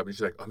dialing it up. And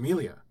she's like,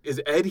 Amelia,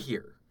 is Ed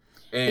here?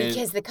 And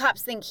because the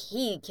cops think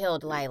he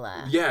killed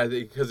Lila. Yeah,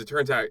 because it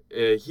turns out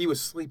he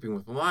was sleeping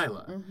with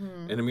Lila.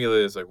 Mm-hmm. And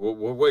Amelia is like, well,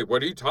 wait,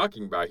 what are you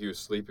talking about? He was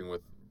sleeping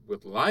with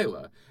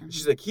Lila. Mm-hmm. And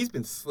she's like, he's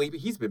been sleeping.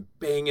 He's been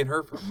banging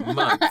her for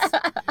months.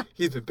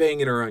 He's been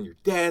banging her on your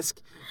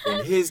desk,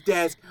 in his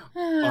desk,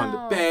 on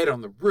the bed,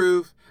 on the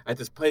roof, at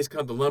this place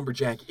called the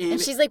Lumberjack Inn.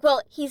 And she's like,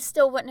 well, he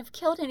still wouldn't have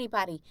killed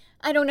anybody.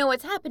 I don't know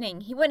what's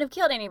happening. He wouldn't have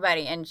killed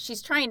anybody. And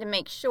she's trying to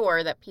make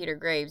sure that Peter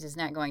Graves is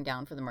not going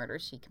down for the murder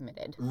she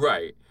committed.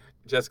 Right.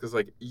 Jessica's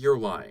like, you're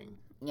lying.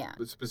 Yeah.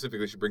 But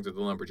specifically, she brings up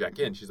the Lumberjack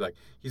Inn. She's like,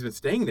 he's been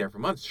staying there for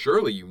months.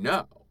 Surely you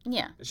know.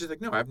 Yeah. And she's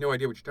like, no, I have no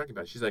idea what you're talking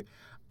about. She's like,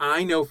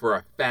 I know for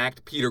a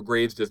fact Peter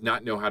Graves does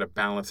not know how to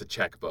balance a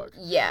checkbook.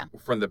 Yeah.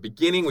 From the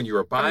beginning, when you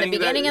were buying From the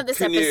beginning of this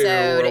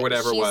episode,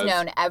 she's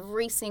known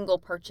every single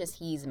purchase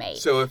he's made.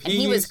 So if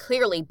he was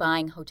clearly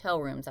buying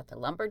hotel rooms at the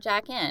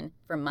Lumberjack Inn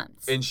for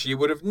months. And she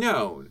would have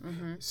known.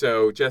 Mm-hmm.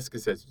 So Jessica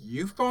says,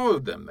 you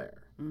followed them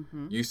there.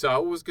 Mm-hmm. You saw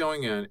what was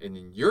going on, and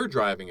then you're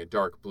driving a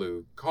dark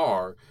blue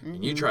car,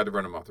 and you tried to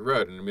run him off the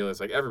road. And Amelia's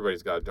like,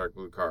 everybody's got a dark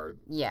blue car.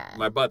 Yeah.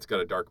 My butt's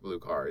got a dark blue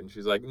car. And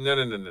she's like, no.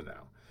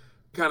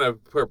 Kind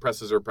of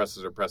presses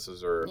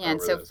her. Yeah,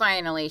 and so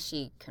finally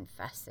she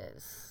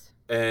confesses.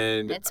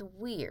 And it's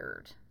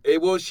weird.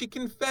 She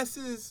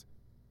confesses.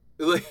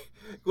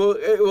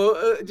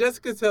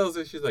 Jessica tells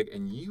her, she's like,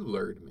 and you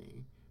lured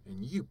me,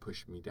 and you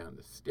pushed me down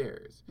the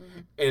stairs. Mm-hmm.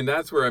 And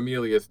that's where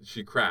Amelia,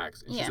 she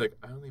cracks. And she's like,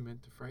 I only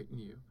meant to frighten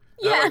you.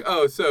 And I'm like,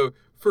 oh, so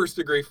first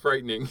degree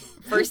frightening.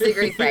 First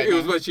degree frightening. It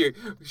was what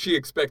she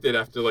expected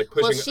after like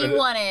pushing. Well, she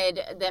wanted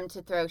them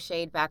to throw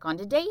shade back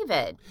onto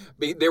David.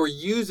 They were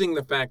using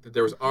the fact that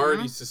there was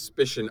already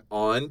suspicion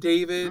on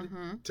David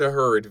to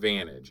her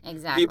advantage.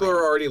 Exactly. People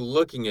are already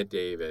looking at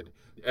David.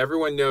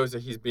 Everyone knows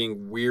that he's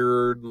being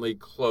weirdly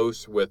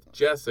close with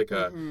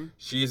Jessica. Mm-hmm.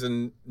 She's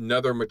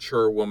another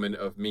mature woman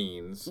of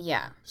means.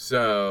 Yeah.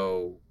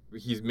 So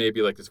he's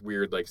maybe like this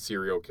weird like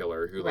serial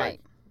killer who like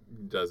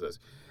does this.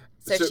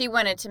 So she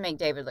wanted to make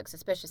David look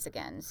suspicious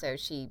again, so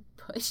she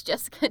pushed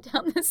Jessica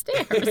down the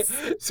stairs.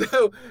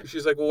 So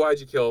she's like, well, why'd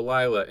you kill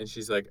Lila? And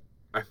she's like,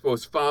 I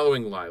was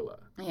following Lila.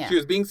 Yeah. She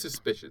was being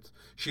suspicious.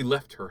 She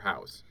left her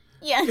house.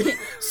 Yeah,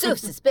 so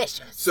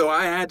suspicious. So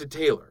I had to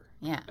tail her.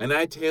 Yeah. And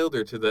I tailed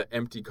her to the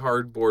empty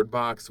cardboard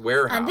box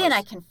warehouse. And then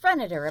I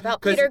confronted her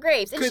about Peter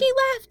Graves, and she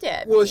laughed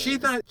at me. Well, she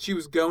thought she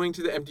was going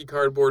to the empty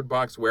cardboard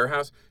box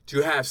warehouse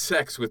to have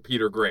sex with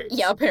Peter Graves.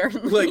 Yeah,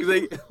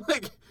 apparently.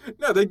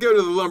 No, they go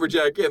to the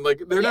Lumberjack Inn.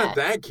 Like, they're not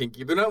that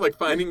kinky. They're not, like,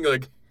 finding,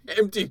 like,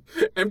 empty,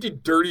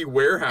 dirty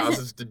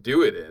warehouses to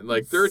do it in.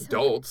 Like, they're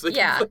adults. They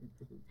can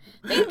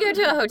go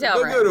to a hotel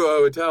room. They'll go to a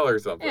hotel or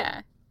something.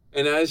 Yeah.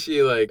 And as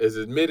she, like, is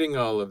admitting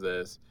all of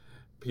this,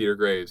 Peter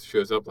Graves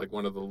shows up like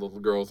one of the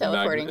little girls.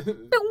 Teleporting.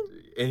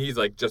 And he's,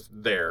 like, just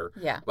there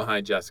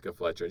behind Jessica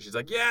Fletcher. And she's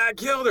like, yeah, I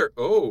killed her.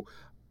 Oh.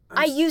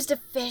 I used a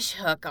fish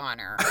hook on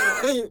her.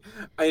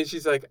 And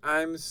she's like,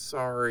 I'm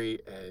sorry,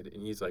 Ed.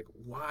 And he's like,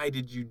 why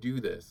did you do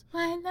this?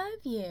 I love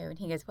you. And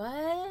he goes,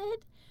 what?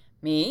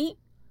 Me?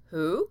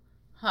 Who?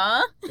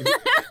 Huh? And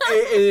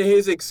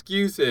his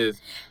excuse is,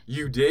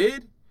 you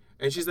did?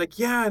 And she's like,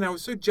 yeah, and I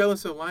was so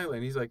jealous of Lila.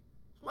 And he's like,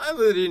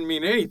 Lila didn't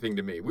mean anything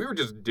to me. We were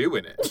just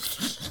doing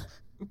it.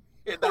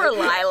 Poor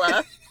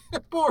Lila.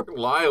 Poor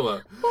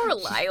Lila. Poor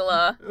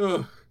Lila.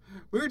 Ugh.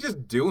 We were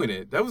just doing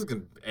it. That was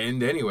going to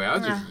end anyway. I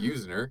was just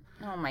using her.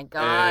 Oh, my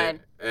God.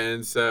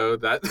 And so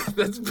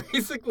that's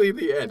basically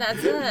the end.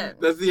 That's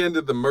it. That's the end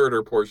of the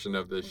murder portion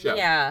of this show.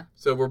 Yeah.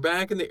 So we're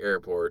back in the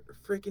airport.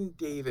 Freaking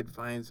David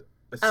finds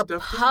A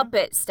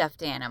puppet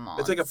stuffed animal.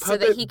 It's like a puppet so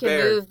that he can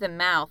bear. move the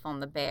mouth on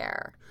the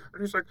bear.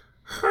 And he's like,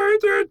 "Hi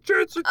there,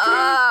 Jessica.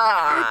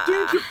 I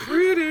think you're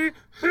pretty."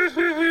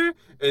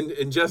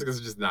 and Jessica's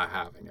just not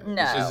having it.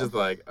 No. She's just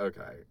like,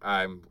 "Okay,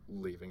 I'm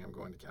leaving. I'm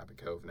going to Cabot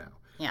Cove now."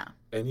 Yeah.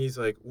 And he's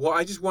like, "Well,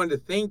 I just wanted to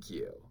thank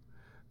you."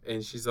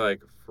 And she's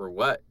like, "For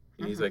what?"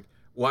 And he's like,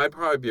 "Well, I'd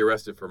probably be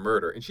arrested for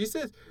murder." And she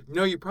says,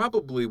 "No, you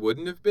probably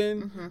wouldn't have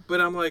been." But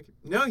I'm like,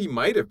 "No, he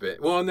might have been."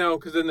 Well, no,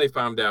 because then they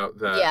found out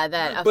that. Yeah,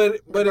 that the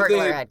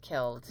burglar had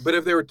killed. But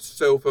if they were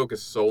so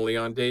focused solely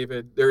on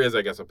David, there is,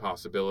 I guess, a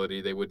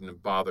possibility they wouldn't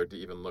have bothered to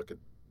even look at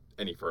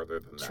any further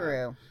than that.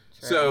 True.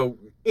 So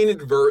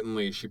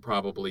inadvertently, she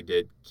probably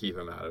did keep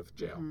him out of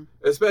jail,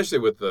 especially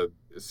with the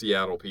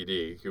Seattle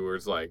PD, who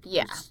was like,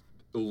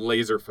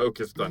 laser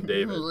focused on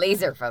David.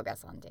 Laser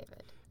focus on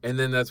David. And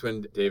then that's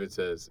when David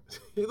says,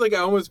 like, I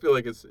almost feel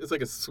like it's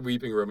like a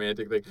sweeping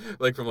romantic thing,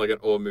 like from like an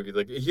old movie.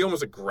 Like he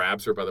almost like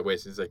grabs her by the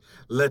waist and he's like,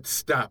 "Let's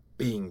stop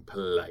being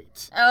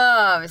polite."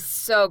 Oh, it was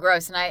so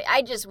gross. And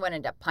I just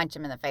wanted to punch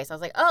him in the face. I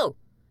was like, "Oh,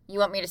 you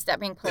want me to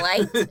stop being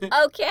polite?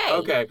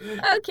 Okay.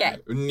 Okay.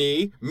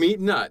 Knee, meat,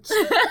 nuts.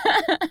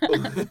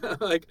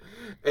 Like,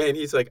 and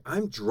he's like,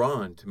 "I'm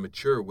drawn to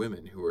mature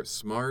women who are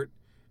smart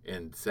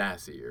and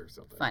sassy or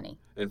something."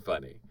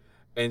 Funny.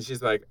 And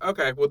she's like,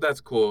 "Okay, well,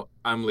 that's cool.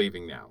 I'm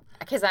leaving now."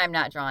 Because I'm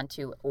not drawn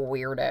to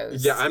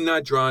weirdos. Yeah, I'm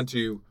not drawn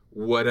to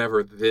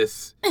whatever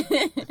this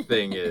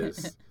thing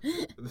is.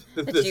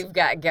 that you've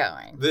got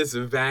going. This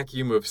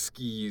vacuum of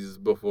skis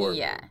before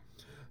me.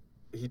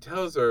 He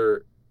tells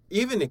her,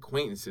 even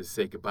acquaintances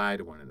say goodbye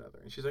to one another.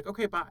 And she's like,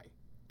 "Okay, bye."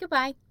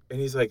 Goodbye.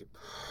 And he's like,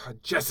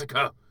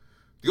 "Jessica,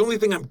 the only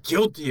thing I'm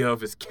guilty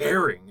of is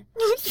caring."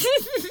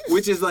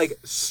 Which is like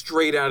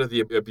straight out of the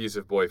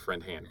abusive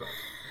boyfriend handbook.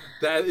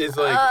 That is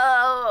like,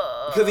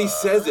 because he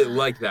says it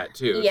like that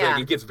too. It's like,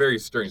 he gets very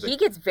stern. He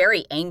gets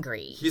very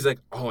angry. He's like,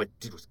 "All I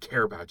did was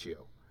care about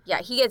you."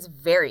 Yeah, he gets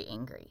very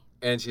angry.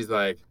 And she's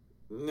like,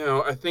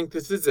 "No, I think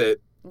this is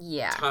it.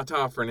 Yeah.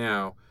 Ta-ta for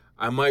now.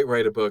 I might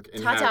write a book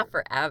and Ta-ta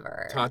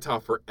forever. Ta-ta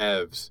for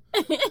Evs."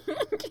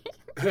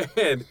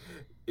 And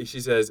she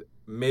says,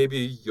 "Maybe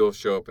you'll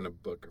show up in a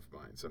book of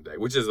mine someday,"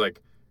 which is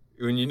like,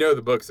 when you know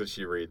the books that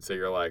she reads, so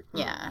you're like,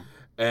 Yeah.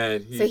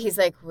 And so he's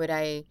like, "Would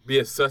I be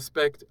a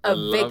suspect? A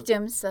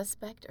victim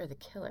suspect or the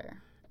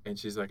killer?" And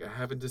she's like, "I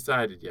haven't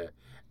decided yet."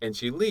 And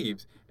she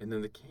leaves, and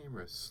then the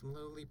camera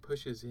slowly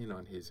pushes in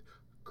on his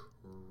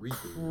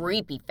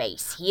creepy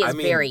face. He is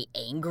very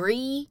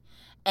angry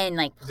and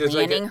like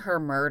planning her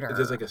murder.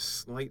 There's like a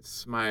slight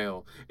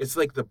smile. It's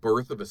like the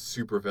birth of a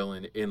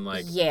supervillain in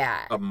like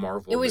a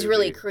Marvel It was movie.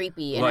 Really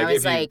creepy, and I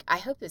was like, I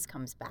hope this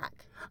comes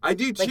back. I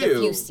do too. Like a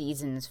few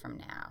seasons from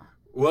now.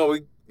 Well,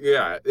 like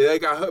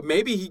I hope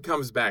maybe he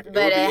comes back.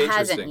 But it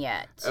hasn't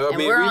yet. And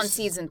we're on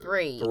season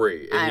 3.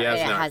 And it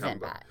hasn't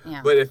back.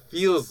 Yeah. But it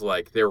feels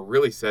like they're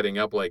really setting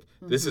up like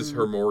this is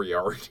her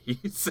Moriarty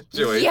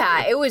situation.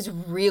 Yeah, it was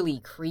really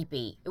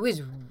creepy.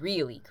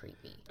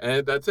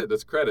 And that's it.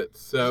 That's credits.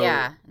 So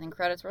yeah, and then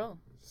credits roll.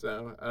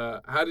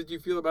 So, how did you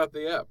feel about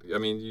the ep? I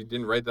mean, you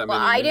didn't write that many.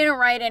 Well, I didn't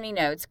write any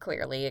notes,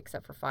 clearly,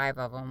 except for 5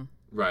 of them.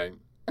 Right.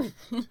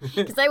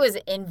 Because I was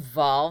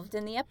involved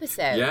in the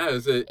episode. Yeah,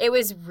 it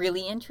was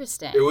really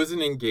interesting. It was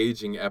an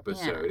engaging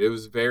episode. Yeah. It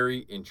was very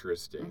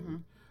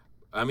interesting.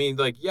 I mean,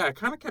 like, it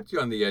kind of kept you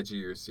on the edge of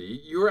your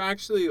seat. You were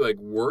actually, like,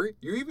 worried.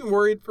 You were even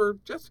worried for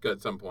Jessica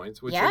at some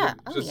points, which is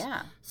just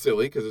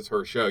silly because it's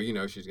her show. You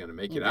know she's going to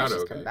make it out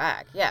she's okay. Come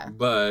back, yeah.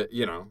 But,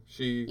 you know,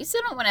 You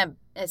still don't want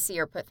to see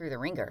her put through the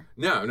ringer.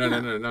 No,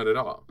 not at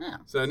all. No.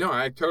 So, no,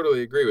 I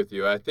totally agree with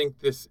you. I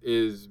think this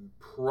is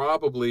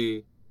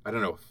probably... I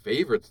don't know if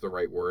favorite's the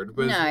right word,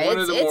 but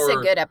it's a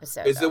good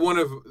episode. It's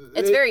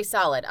It's very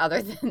solid,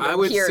 other than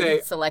the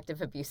pure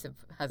selective abusive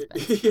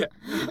husband. Yeah,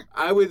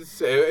 I would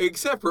say,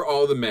 except for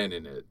all the men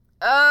in it.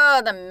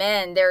 Oh, the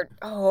men. They're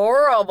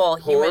horrible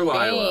human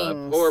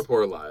beings.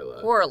 Poor Lila.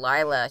 Poor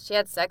Lila. She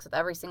had sex with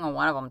every single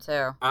one of them,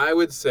 too. I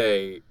would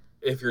say,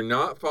 if you're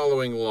not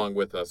following along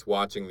with us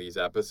watching these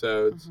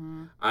episodes,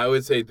 I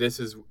would say this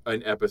is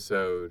an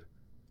episode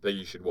that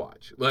you should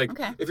watch. Like,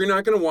 if you're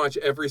not going to watch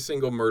every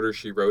single Murder,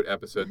 She Wrote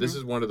episode, this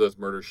is one of those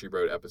Murder, She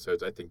Wrote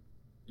episodes I think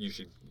you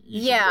should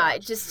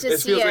watch. Just to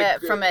see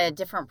it from a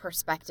different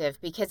perspective,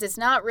 because it's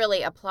not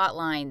really a plot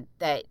line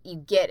that you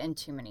get in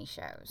too many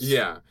shows.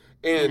 Yeah.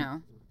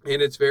 And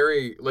it's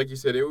very, like you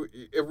said,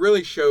 it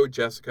really showed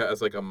Jessica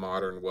as like a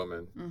modern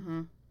woman,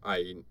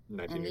 i.e.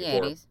 1984. In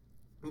the 80s.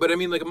 But I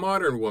mean, like a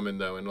modern woman,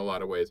 though, in a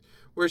lot of ways,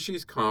 where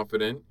she's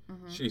confident,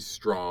 she's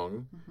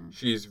strong,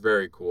 she's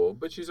very cool,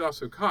 but she's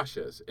also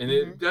cautious. And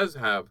it does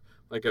have,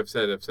 like I've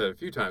said a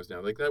few times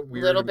now, like that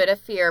weird... little bit of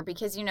fear,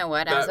 because you know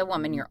what? As a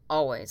woman, you're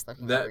always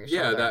looking over your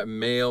shoulder. Yeah, that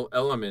male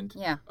element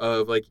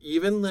of, like,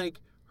 even, like,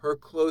 her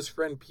close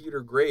friend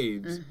Peter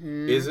Graves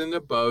isn't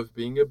above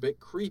being a bit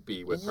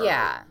creepy with her.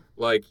 Yeah.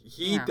 Like,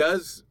 he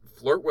does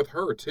flirt with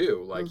her,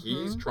 too. Like,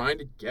 he's trying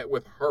to get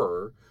with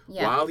her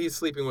while he's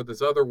sleeping with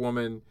this other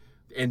woman...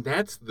 And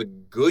that's the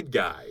good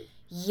guy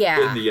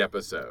in the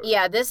episode.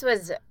 Yeah, this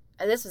was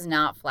This was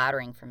not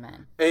flattering for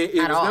men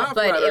at all.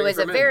 But it was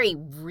a very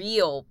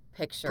real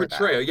picture.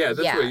 Portrayal. Yeah,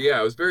 that's what. Yeah,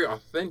 it was very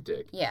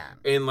authentic. Yeah.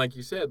 And like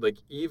you said, like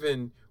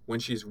even when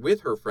she's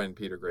with her friend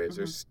Peter Graves,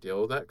 there's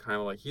still that kind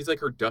of like he's like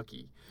her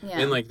ducky. Yeah.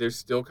 And like there's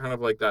still kind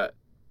of like that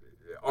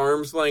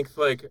arm's length,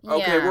 like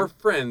okay, we're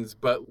friends,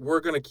 but we're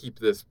gonna keep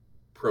this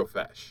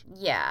profesh.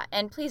 Yeah,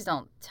 and please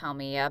don't tell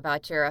me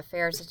about your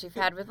affairs that you've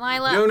had with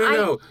Lila.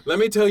 No. Let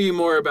me tell you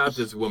more about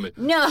this woman.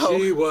 No.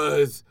 She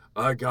was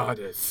a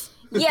goddess.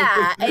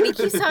 Yeah, and he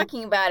keeps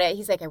talking about it.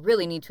 He's like, I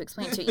really need to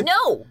explain to you.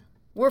 No,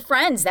 we're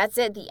friends. That's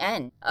it, the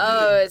end.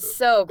 Oh, it's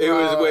so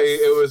gross.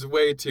 It was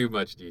way too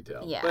much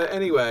detail. Yeah. But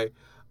anyway,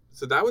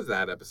 so that was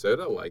that episode.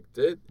 I liked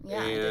it.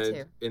 Yeah, and I did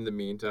too. In the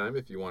meantime,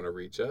 if you want to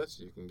reach us,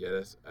 you can get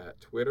us at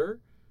Twitter.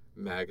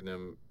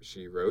 Magnum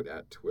She Wrote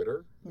at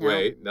Twitter. No.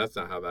 Wait, that's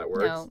not how that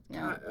works.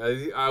 No.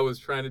 I was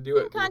trying to do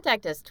it.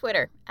 Contact us,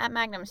 Twitter, at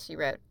Magnum She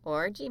Wrote,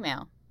 or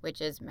Gmail,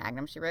 which is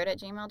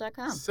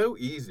magnumshewrote@gmail.com. So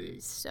easy.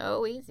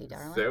 So easy,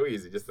 darling. So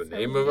easy. Just the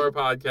name of our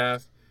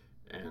podcast,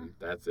 and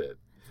that's it.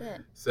 That's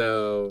it.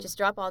 So just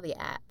drop all the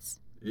ats.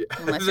 Yeah.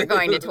 Unless you're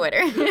going to Twitter.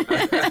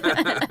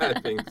 I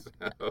think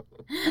so.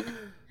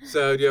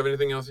 So, do you have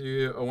anything else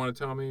you want to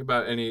tell me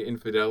about any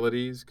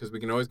infidelities? Because we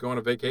can always go on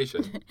a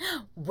vacation.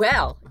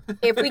 Well,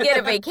 if we get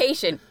a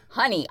vacation,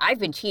 honey, I've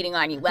been cheating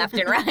on you left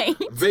and right.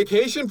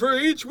 Vacation for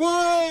each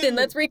one! Then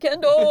let's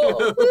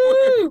rekindle.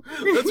 Woo!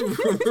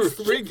 Let's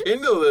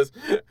rekindle this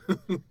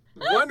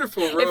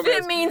wonderful romance. If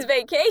it means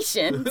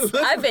vacations,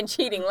 I've been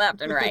cheating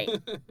left and right.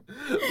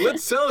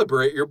 Let's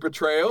celebrate your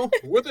betrayal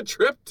with a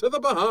trip to the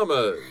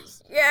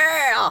Bahamas.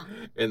 Yeah!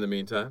 In the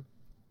meantime,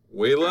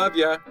 we love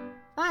ya.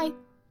 Bye.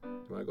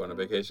 You want to go on a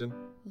vacation?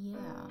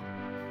 Yeah.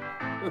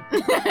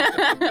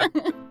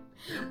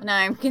 Now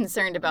I'm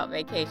concerned about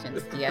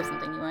vacations. Do you have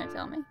something you want to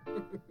tell me?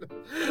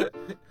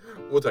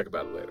 We'll talk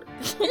about it later.